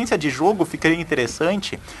a experiência de jogo ficaria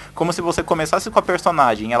interessante, como se você começasse com a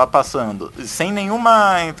personagem, ela passando, sem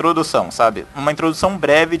nenhuma introdução, sabe? Uma introdução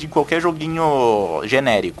breve de qualquer joguinho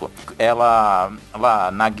genérico. Ela lá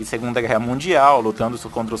na Segunda Guerra Mundial, lutando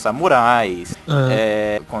contra os samurais,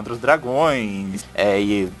 contra os dragões,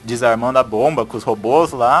 e desarmando a bomba com os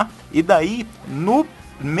robôs lá. E daí, no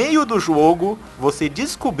meio do jogo, você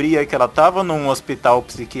descobria que ela tava num hospital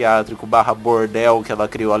psiquiátrico / bordel, que ela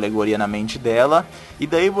criou alegoria na mente dela. E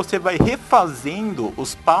daí você vai refazendo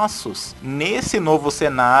os passos nesse novo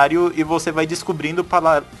cenário e você vai descobrindo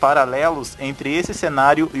paralelos entre esse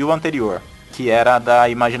cenário e o anterior, que era da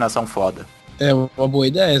imaginação foda. É uma boa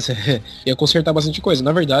ideia, ia consertar bastante coisa.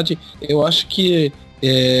 Na verdade, eu acho que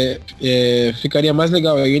ficaria mais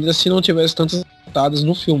legal ainda se não tivesse tantas atadas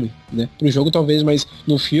no filme, né? Pro jogo talvez, mas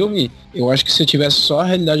no filme, eu acho que se tivesse só a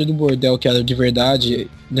realidade do bordel, que era de verdade,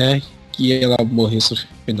 né? Que ela morresse no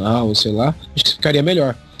final, ou sei lá, acho que ficaria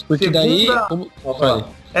melhor. Porque daí...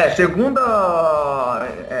 Segunda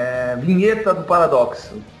vinheta do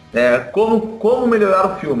Paradoxo. Como melhorar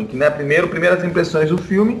o filme, que né, primeiras impressões do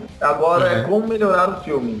filme, agora é como melhorar o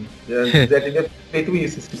filme. Deve ter feito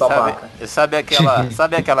isso, esse babaca. Sabe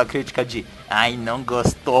aquela crítica de ai, não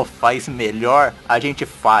gostou, faz melhor, a gente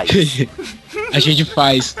faz. A gente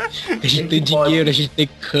faz. A gente tem dinheiro, a gente tem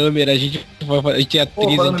câmera, a gente é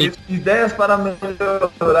atriz. Ideias para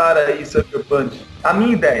melhorar aí, Sucker Punch. A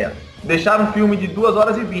minha ideia. Deixar um filme de 2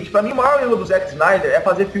 horas e 20. Pra mim, o maior erro do Zack Snyder é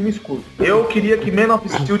fazer filmes curtos. Eu queria que Man of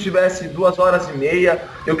Steel tivesse 2 horas e meia.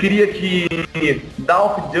 Eu queria que Dawn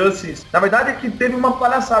of Justice... Na verdade, é que teve uma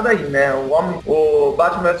palhaçada aí, né? O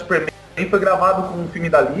Batman vs Superman foi gravado com um filme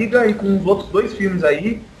da Liga e com os outros 2 filmes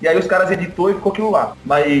aí. E aí os caras editou e ficou aquilo lá.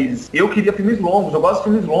 Mas eu queria filmes longos. Eu gosto de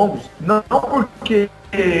filmes longos. Não porque...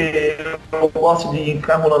 eu gosto de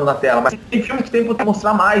ficar rolando na tela, mas tem filmes que tem que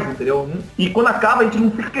mostrar mais, entendeu? E quando acaba a gente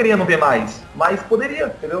não fica querendo ver mais, mas poderia,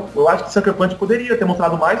 entendeu? Eu acho que Sucker Punch poderia ter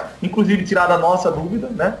mostrado mais, inclusive tirar a nossa dúvida,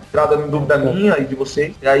 né? Tirar a dúvida minha e de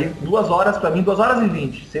vocês. E aí 2 horas, pra mim 2 horas e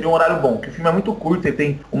 20 seria um horário bom, porque o filme é muito curto, ele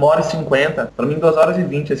tem 1h50, pra mim 2 horas e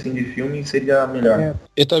 20 assim de filme seria melhor.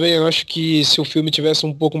 Eu também acho que se o filme tivesse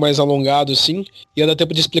um pouco mais alongado assim, ia dar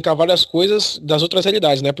tempo de explicar várias coisas das outras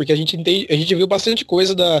realidades, né? Porque a gente viu bastante coisa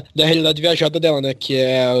coisa da realidade viajada dela, né? Que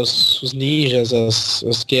é os ninjas,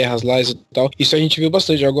 as guerras lá e tal. Isso a gente viu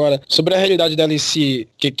bastante. Agora, sobre a realidade dela em si,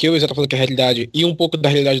 que eu já tô falando que é a realidade, e um pouco da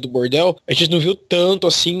realidade do bordel, a gente não viu tanto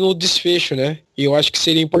assim o desfecho, né? E eu acho que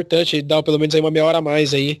seria importante dar pelo menos aí uma meia hora a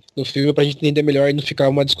mais aí no filme pra gente entender melhor e não ficar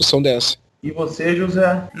uma discussão dessa. E você,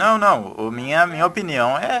 José? Não, minha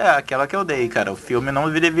opinião é aquela que eu dei, cara. O filme não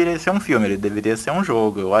deveria ser um filme, ele deveria ser um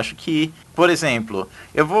jogo. Eu acho que, por exemplo,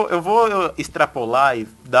 eu vou extrapolar e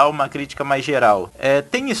dar uma crítica mais geral.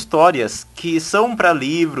 Tem histórias que são pra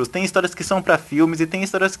livros, tem histórias que são pra filmes, e tem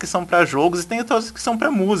histórias que são pra jogos, e tem histórias que são pra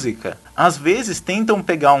música. Às vezes tentam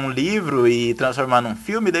pegar um livro e transformar num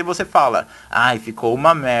filme, daí você fala, ai, ficou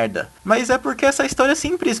uma merda. Mas é porque essa história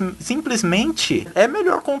simplesmente é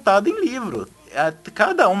melhor contada em livro.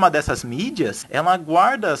 Cada uma dessas mídias, ela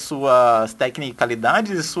guarda suas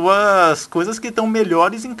tecnicalidades e suas coisas que estão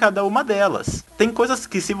melhores em cada uma delas. Tem coisas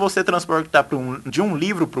que se você transportar de um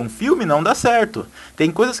livro para um filme, não dá certo. Tem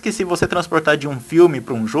coisas que se você transportar de um filme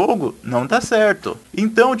para um jogo, não dá certo.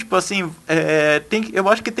 Então, tipo assim, eu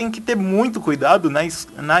acho que tem que ter muito cuidado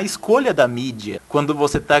na escolha da mídia, quando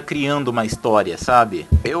você está criando uma história, sabe?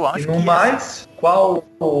 Eu acho que... mais, qual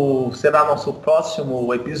será nosso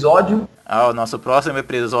próximo episódio? O nosso próximo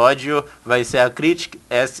episódio vai ser a crítica.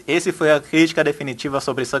 Esse foi a crítica definitiva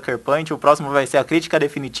sobre Sucker Punch. O próximo vai ser a crítica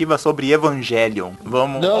definitiva sobre Evangelion.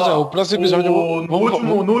 Vamos. Não, Zé, o próximo episódio.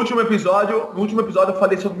 No último episódio eu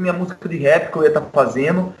falei sobre minha música de rap que eu ia estar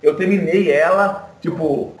fazendo. Eu terminei ela.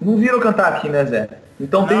 Tipo, não viram cantar aqui, né, Zé?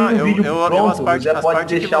 Então tem um vídeo pronto. As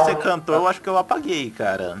partes que você cantou, eu acho que eu apaguei,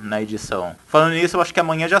 cara, na edição. Falando nisso, eu acho que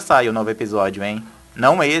amanhã já sai o novo episódio, hein?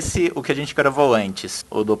 Não esse, o que a gente gravou antes,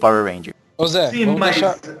 o do Power Ranger. Ô Zé, sim, mas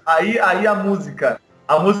aí a música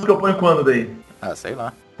eu ponho quando daí? Sei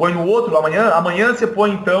lá. Põe no outro, amanhã você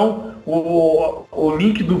põe então o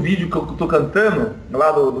link do vídeo que eu tô cantando, lá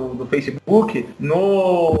do Facebook,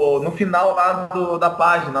 no final lá da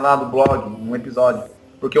página, lá do blog, no episódio.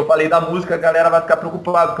 Porque eu falei da música, a galera vai ficar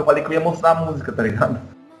preocupada, porque eu falei que eu ia mostrar a música, tá ligado?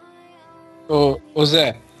 Ô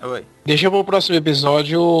Zé, oi. Deixa pro próximo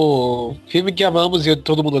episódio filme que amamos e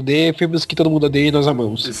todo mundo odeia, filmes que todo mundo odeia e nós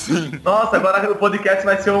amamos. Sim. Nossa, agora o podcast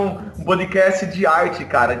vai ser um podcast de arte,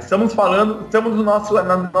 cara. Estamos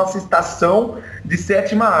na nossa estação de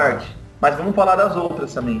sétima arte. Mas vamos falar das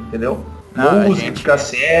outras também, entendeu? Música,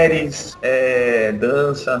 séries,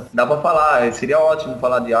 dança. Dá pra falar, seria ótimo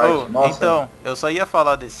falar de arte. Nossa. Então, eu só ia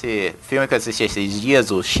falar desse filme que eu assisti esses dias,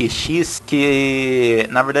 o XX, que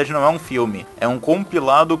na verdade não é um filme, é um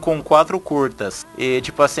compilado com 4 curtas. E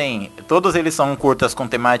tipo assim, todos eles são curtas com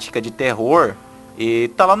temática de terror. E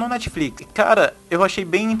tá lá no Netflix. Cara, eu achei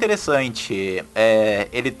bem interessante.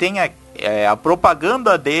 Ele tem a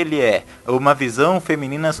propaganda dele é uma visão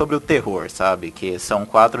feminina sobre o terror, sabe? Que são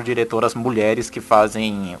 4 diretoras mulheres que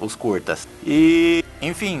fazem os curtas. E,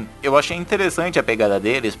 enfim, eu achei interessante a pegada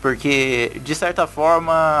deles, porque, de certa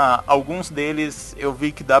forma, alguns deles eu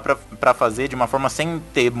vi que dá pra fazer de uma forma sem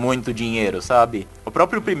ter muito dinheiro, sabe? O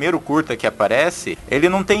próprio primeiro curta que aparece, ele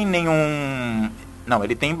não tem nenhum... Não,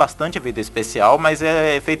 ele tem bastante efeito especial, mas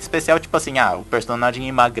é efeito especial tipo assim, o personagem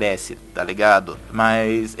emagrece, tá ligado?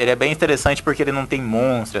 Mas ele é bem interessante porque ele não tem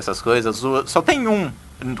monstro, essas coisas. Só tem um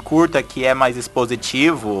curta que é mais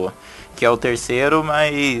expositivo, que é o terceiro,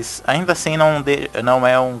 mas ainda assim não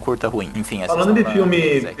é um curta ruim. Enfim, falando de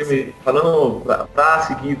filme, falando pra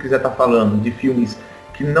seguir o que você tá falando, de filmes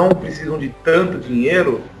que não precisam de tanto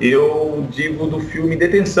dinheiro, eu digo do filme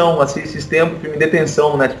Detenção, assisti esses tempos, filme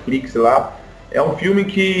Detenção no Netflix lá. É um filme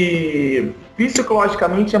que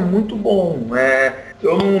psicologicamente é muito bom.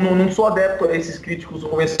 Eu não sou adepto a esses críticos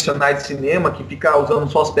convencionais de cinema que ficam usando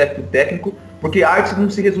só aspecto técnico, porque a arte não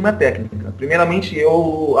se resume à técnica. Primeiramente,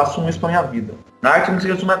 eu assumo isso pra minha vida. A arte não se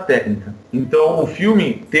resume à técnica. Então, o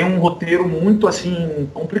filme tem um roteiro muito, assim,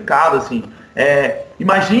 complicado, assim.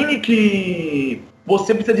 Imagine que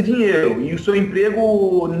você precisa de dinheiro e o seu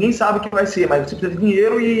emprego, ninguém sabe o que vai ser, mas você precisa de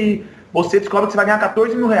dinheiro e você descobre que você vai ganhar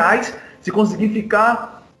 14 mil reais se conseguir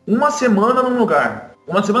ficar uma semana num lugar.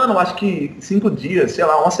 Uma semana não, acho que 5 dias, sei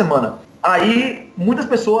lá, uma semana. Aí muitas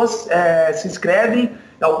pessoas se inscrevem,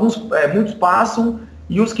 muitos passam,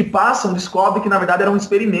 e os que passam descobrem que na verdade era um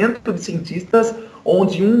experimento de cientistas,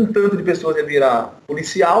 onde um tanto de pessoas ia virar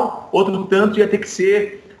policial, outro tanto ia ter que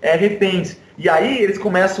ser reféns. E aí eles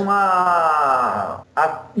começam a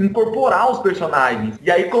incorporar os personagens.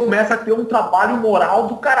 E aí começa a ter um trabalho moral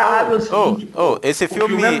do caralho, assim. Esse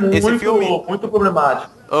filme é muito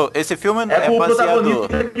problemático. Esse filme é o baseado...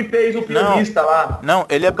 protagonista que fez o pianista lá. Não,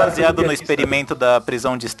 ele é baseado no experimento da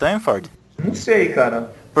prisão de Stanford? Não sei,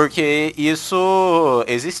 cara. Porque isso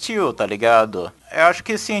existiu, tá ligado? Eu acho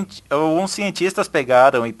que alguns cientistas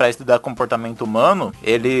pegaram e para estudar comportamento humano,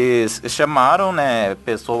 eles chamaram, né,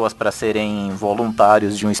 pessoas para serem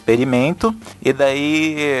voluntários de um experimento e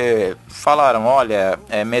daí falaram, olha,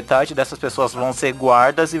 metade dessas pessoas vão ser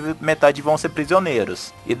guardas e metade vão ser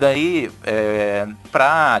prisioneiros. E daí,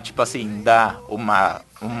 pra, tipo assim, dar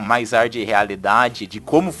um mais ar de realidade de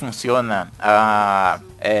como funciona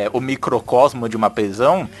o microcosmo de uma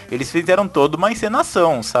prisão, eles fizeram toda uma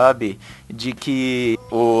encenação, sabe? De que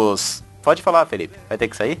os... Pode falar, Felipe. Vai ter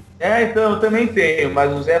que sair? Então, eu também tenho,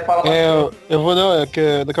 mas o Zé fala... eu vou não,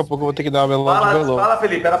 que daqui a pouco eu vou ter que dar uma melão. Fala,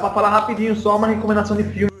 Felipe, era pra falar rapidinho, só uma recomendação de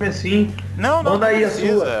filme assim. Não manda aí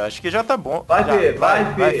precisa, a sua. Acho que já tá bom. Vai já,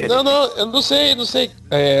 ver. Não, eu não sei.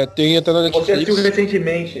 Tem até na Netflix. Você assistiu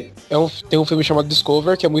recentemente. Tem um filme chamado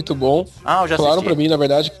Discover, que é muito bom. Eu já Falaram assisti. pra mim, na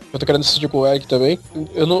verdade, eu tô querendo assistir com o Eric também.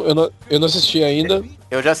 Eu não assisti ainda.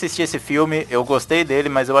 Eu já assisti esse filme, eu gostei dele,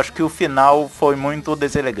 mas eu acho que o final foi muito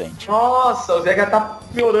deselegante. Nossa, o Zé já tá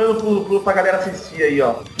piorando pra galera assistir aí,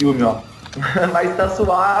 ó. Filme, ó. Mas tá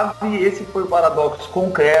suave, esse foi o Paradoxo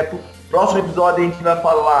Concreto. Próximo episódio a gente vai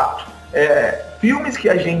falar filmes que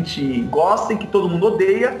a gente gosta e que todo mundo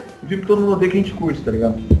odeia, e filme que todo mundo odeia que a gente curte, tá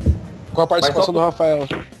ligado? Com a participação do Rafael.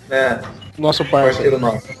 Nosso parceiro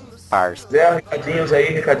nosso. Zé, recadinhos.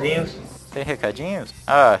 Tem recadinhos?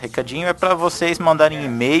 Recadinho é pra vocês mandarem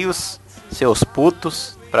e-mails, seus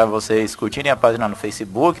putos, pra vocês curtirem a página no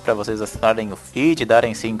Facebook, pra vocês assinarem o feed,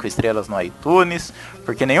 darem 5 estrelas no iTunes,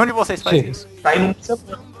 porque nenhum de vocês faz isso. Tá indo um por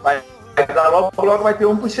semana. Logo vai ter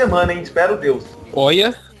um por semana, hein? Espero Deus.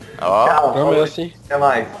 Olha. Tchau. Promessa, hein? Até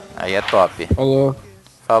mais. Aí é top. Falou.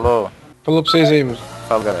 Falou pra vocês aí, meu.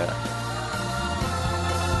 Falou, galera.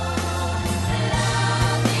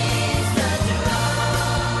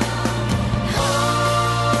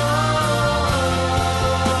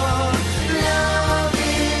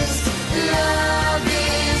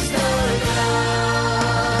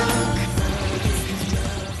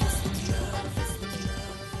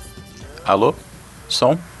 Alô?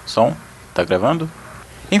 Som? Tá gravando?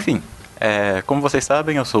 Enfim, como vocês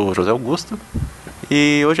sabem, eu sou o José Augusto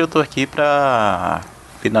e hoje eu tô aqui pra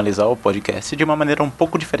finalizar o podcast de uma maneira um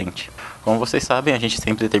pouco diferente. Como vocês sabem, a gente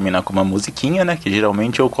sempre termina com uma musiquinha, né, que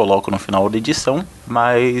geralmente eu coloco no final da edição,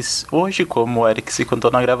 mas hoje, como o Eric se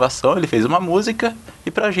contou na gravação, ele fez uma música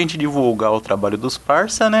e pra gente divulgar o trabalho dos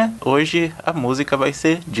parça, né, hoje a música vai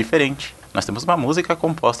ser diferente. Nós temos uma música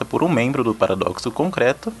composta por um membro do Paradoxo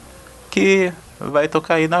Concreto, que vai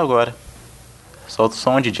tocar aí agora. Solta o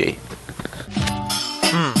som, DJ.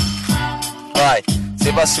 Vai,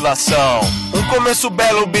 sem vacilação. Um começo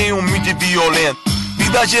belo, bem humilde e violento.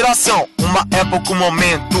 Vida geração, uma época, um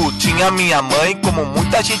momento. Tinha minha mãe, como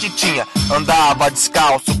muita gente tinha. Andava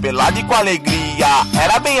descalço, pelado e com alegria.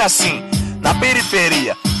 Era bem assim, na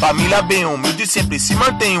periferia. Família bem humilde, sempre se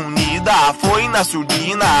mantém unida. Foi na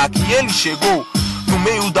surdina que ele chegou. No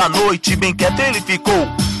meio da noite, bem quieto ele ficou.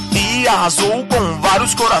 E arrasou com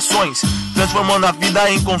vários corações, transformando a vida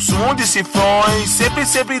em consumo de cifrões.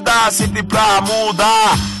 Sempre dá, sempre pra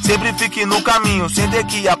mudar. Sempre fique no caminho, sem ter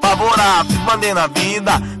que apavorar. Fique mantendo a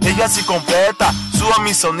vida, veja se completa sua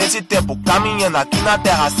missão nesse tempo, caminhando aqui na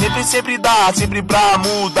terra. Sempre dá, sempre pra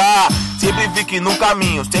mudar. Sempre fique no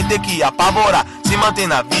caminho, sem ter que apavorar. Se mantém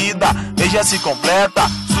na vida, veja se completa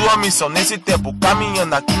sua missão nesse tempo,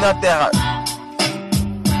 caminhando aqui na terra.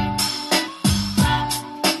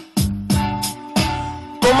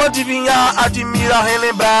 Como adivinhar, admira,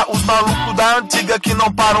 relembrar os malucos da antiga que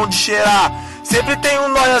não param de cheirar. Sempre tem um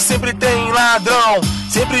nóia, sempre tem ladrão.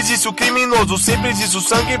 Sempre existe o criminoso, sempre existe o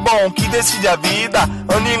sangue bom que decide a vida,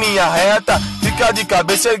 anda em linha reta, fica de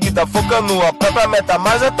cabeça erguida, focando a própria meta.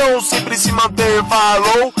 Mas é tão simples se manter,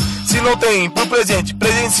 falou. Se não tem pro presente,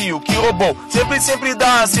 presencie o que roubou. Sempre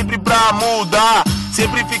dá, sempre pra mudar.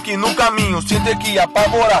 Sempre fique no caminho, sem ter que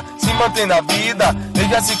apavorar. Se mantém na vida,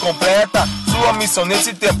 veja se completa sua missão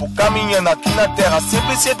nesse tempo, caminhando aqui na terra.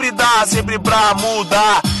 Sempre dá, sempre pra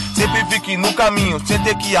mudar. Sempre fique no caminho, sem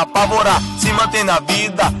ter que apavorar. Se mantém na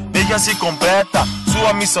vida, veja se completa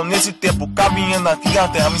sua missão nesse tempo, caminhando aqui na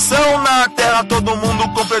terra. Missão na terra todo mundo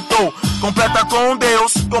completou. Completa com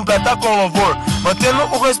Deus, completa com louvor, mantendo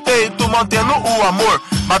o respeito, mantendo o amor.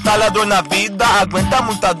 Batalhador na vida, aguenta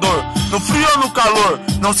muita dor. No frio ou no calor,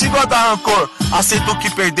 não se guarda rancor. Aceita o que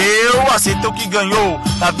perdeu, aceita o que ganhou.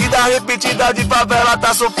 Na vida repetida de favela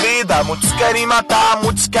tá sofrida. Muitos querem matar,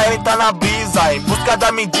 muitos querem tá na brisa, em busca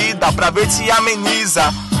da medida, pra ver se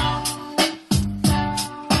ameniza.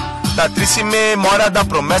 Da triste memória da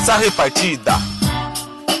promessa repartida.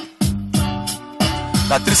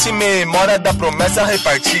 Da triste memória da promessa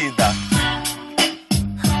repartida.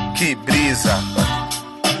 Que brisa.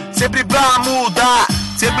 sempre pra mudar.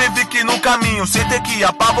 Sempre fique no caminho, sem ter que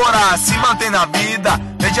apavorar. Se mantém na vida,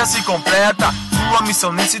 veja se completa sua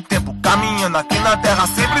missão nesse tempo, caminhando aqui na terra.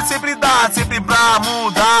 Sempre dá, sempre pra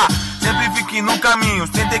mudar. Sempre fique no caminho,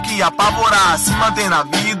 sem ter que apavorar. Se mantém na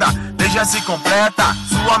vida, veja se completa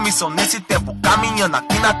sua missão nesse tempo, caminhando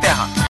aqui na terra.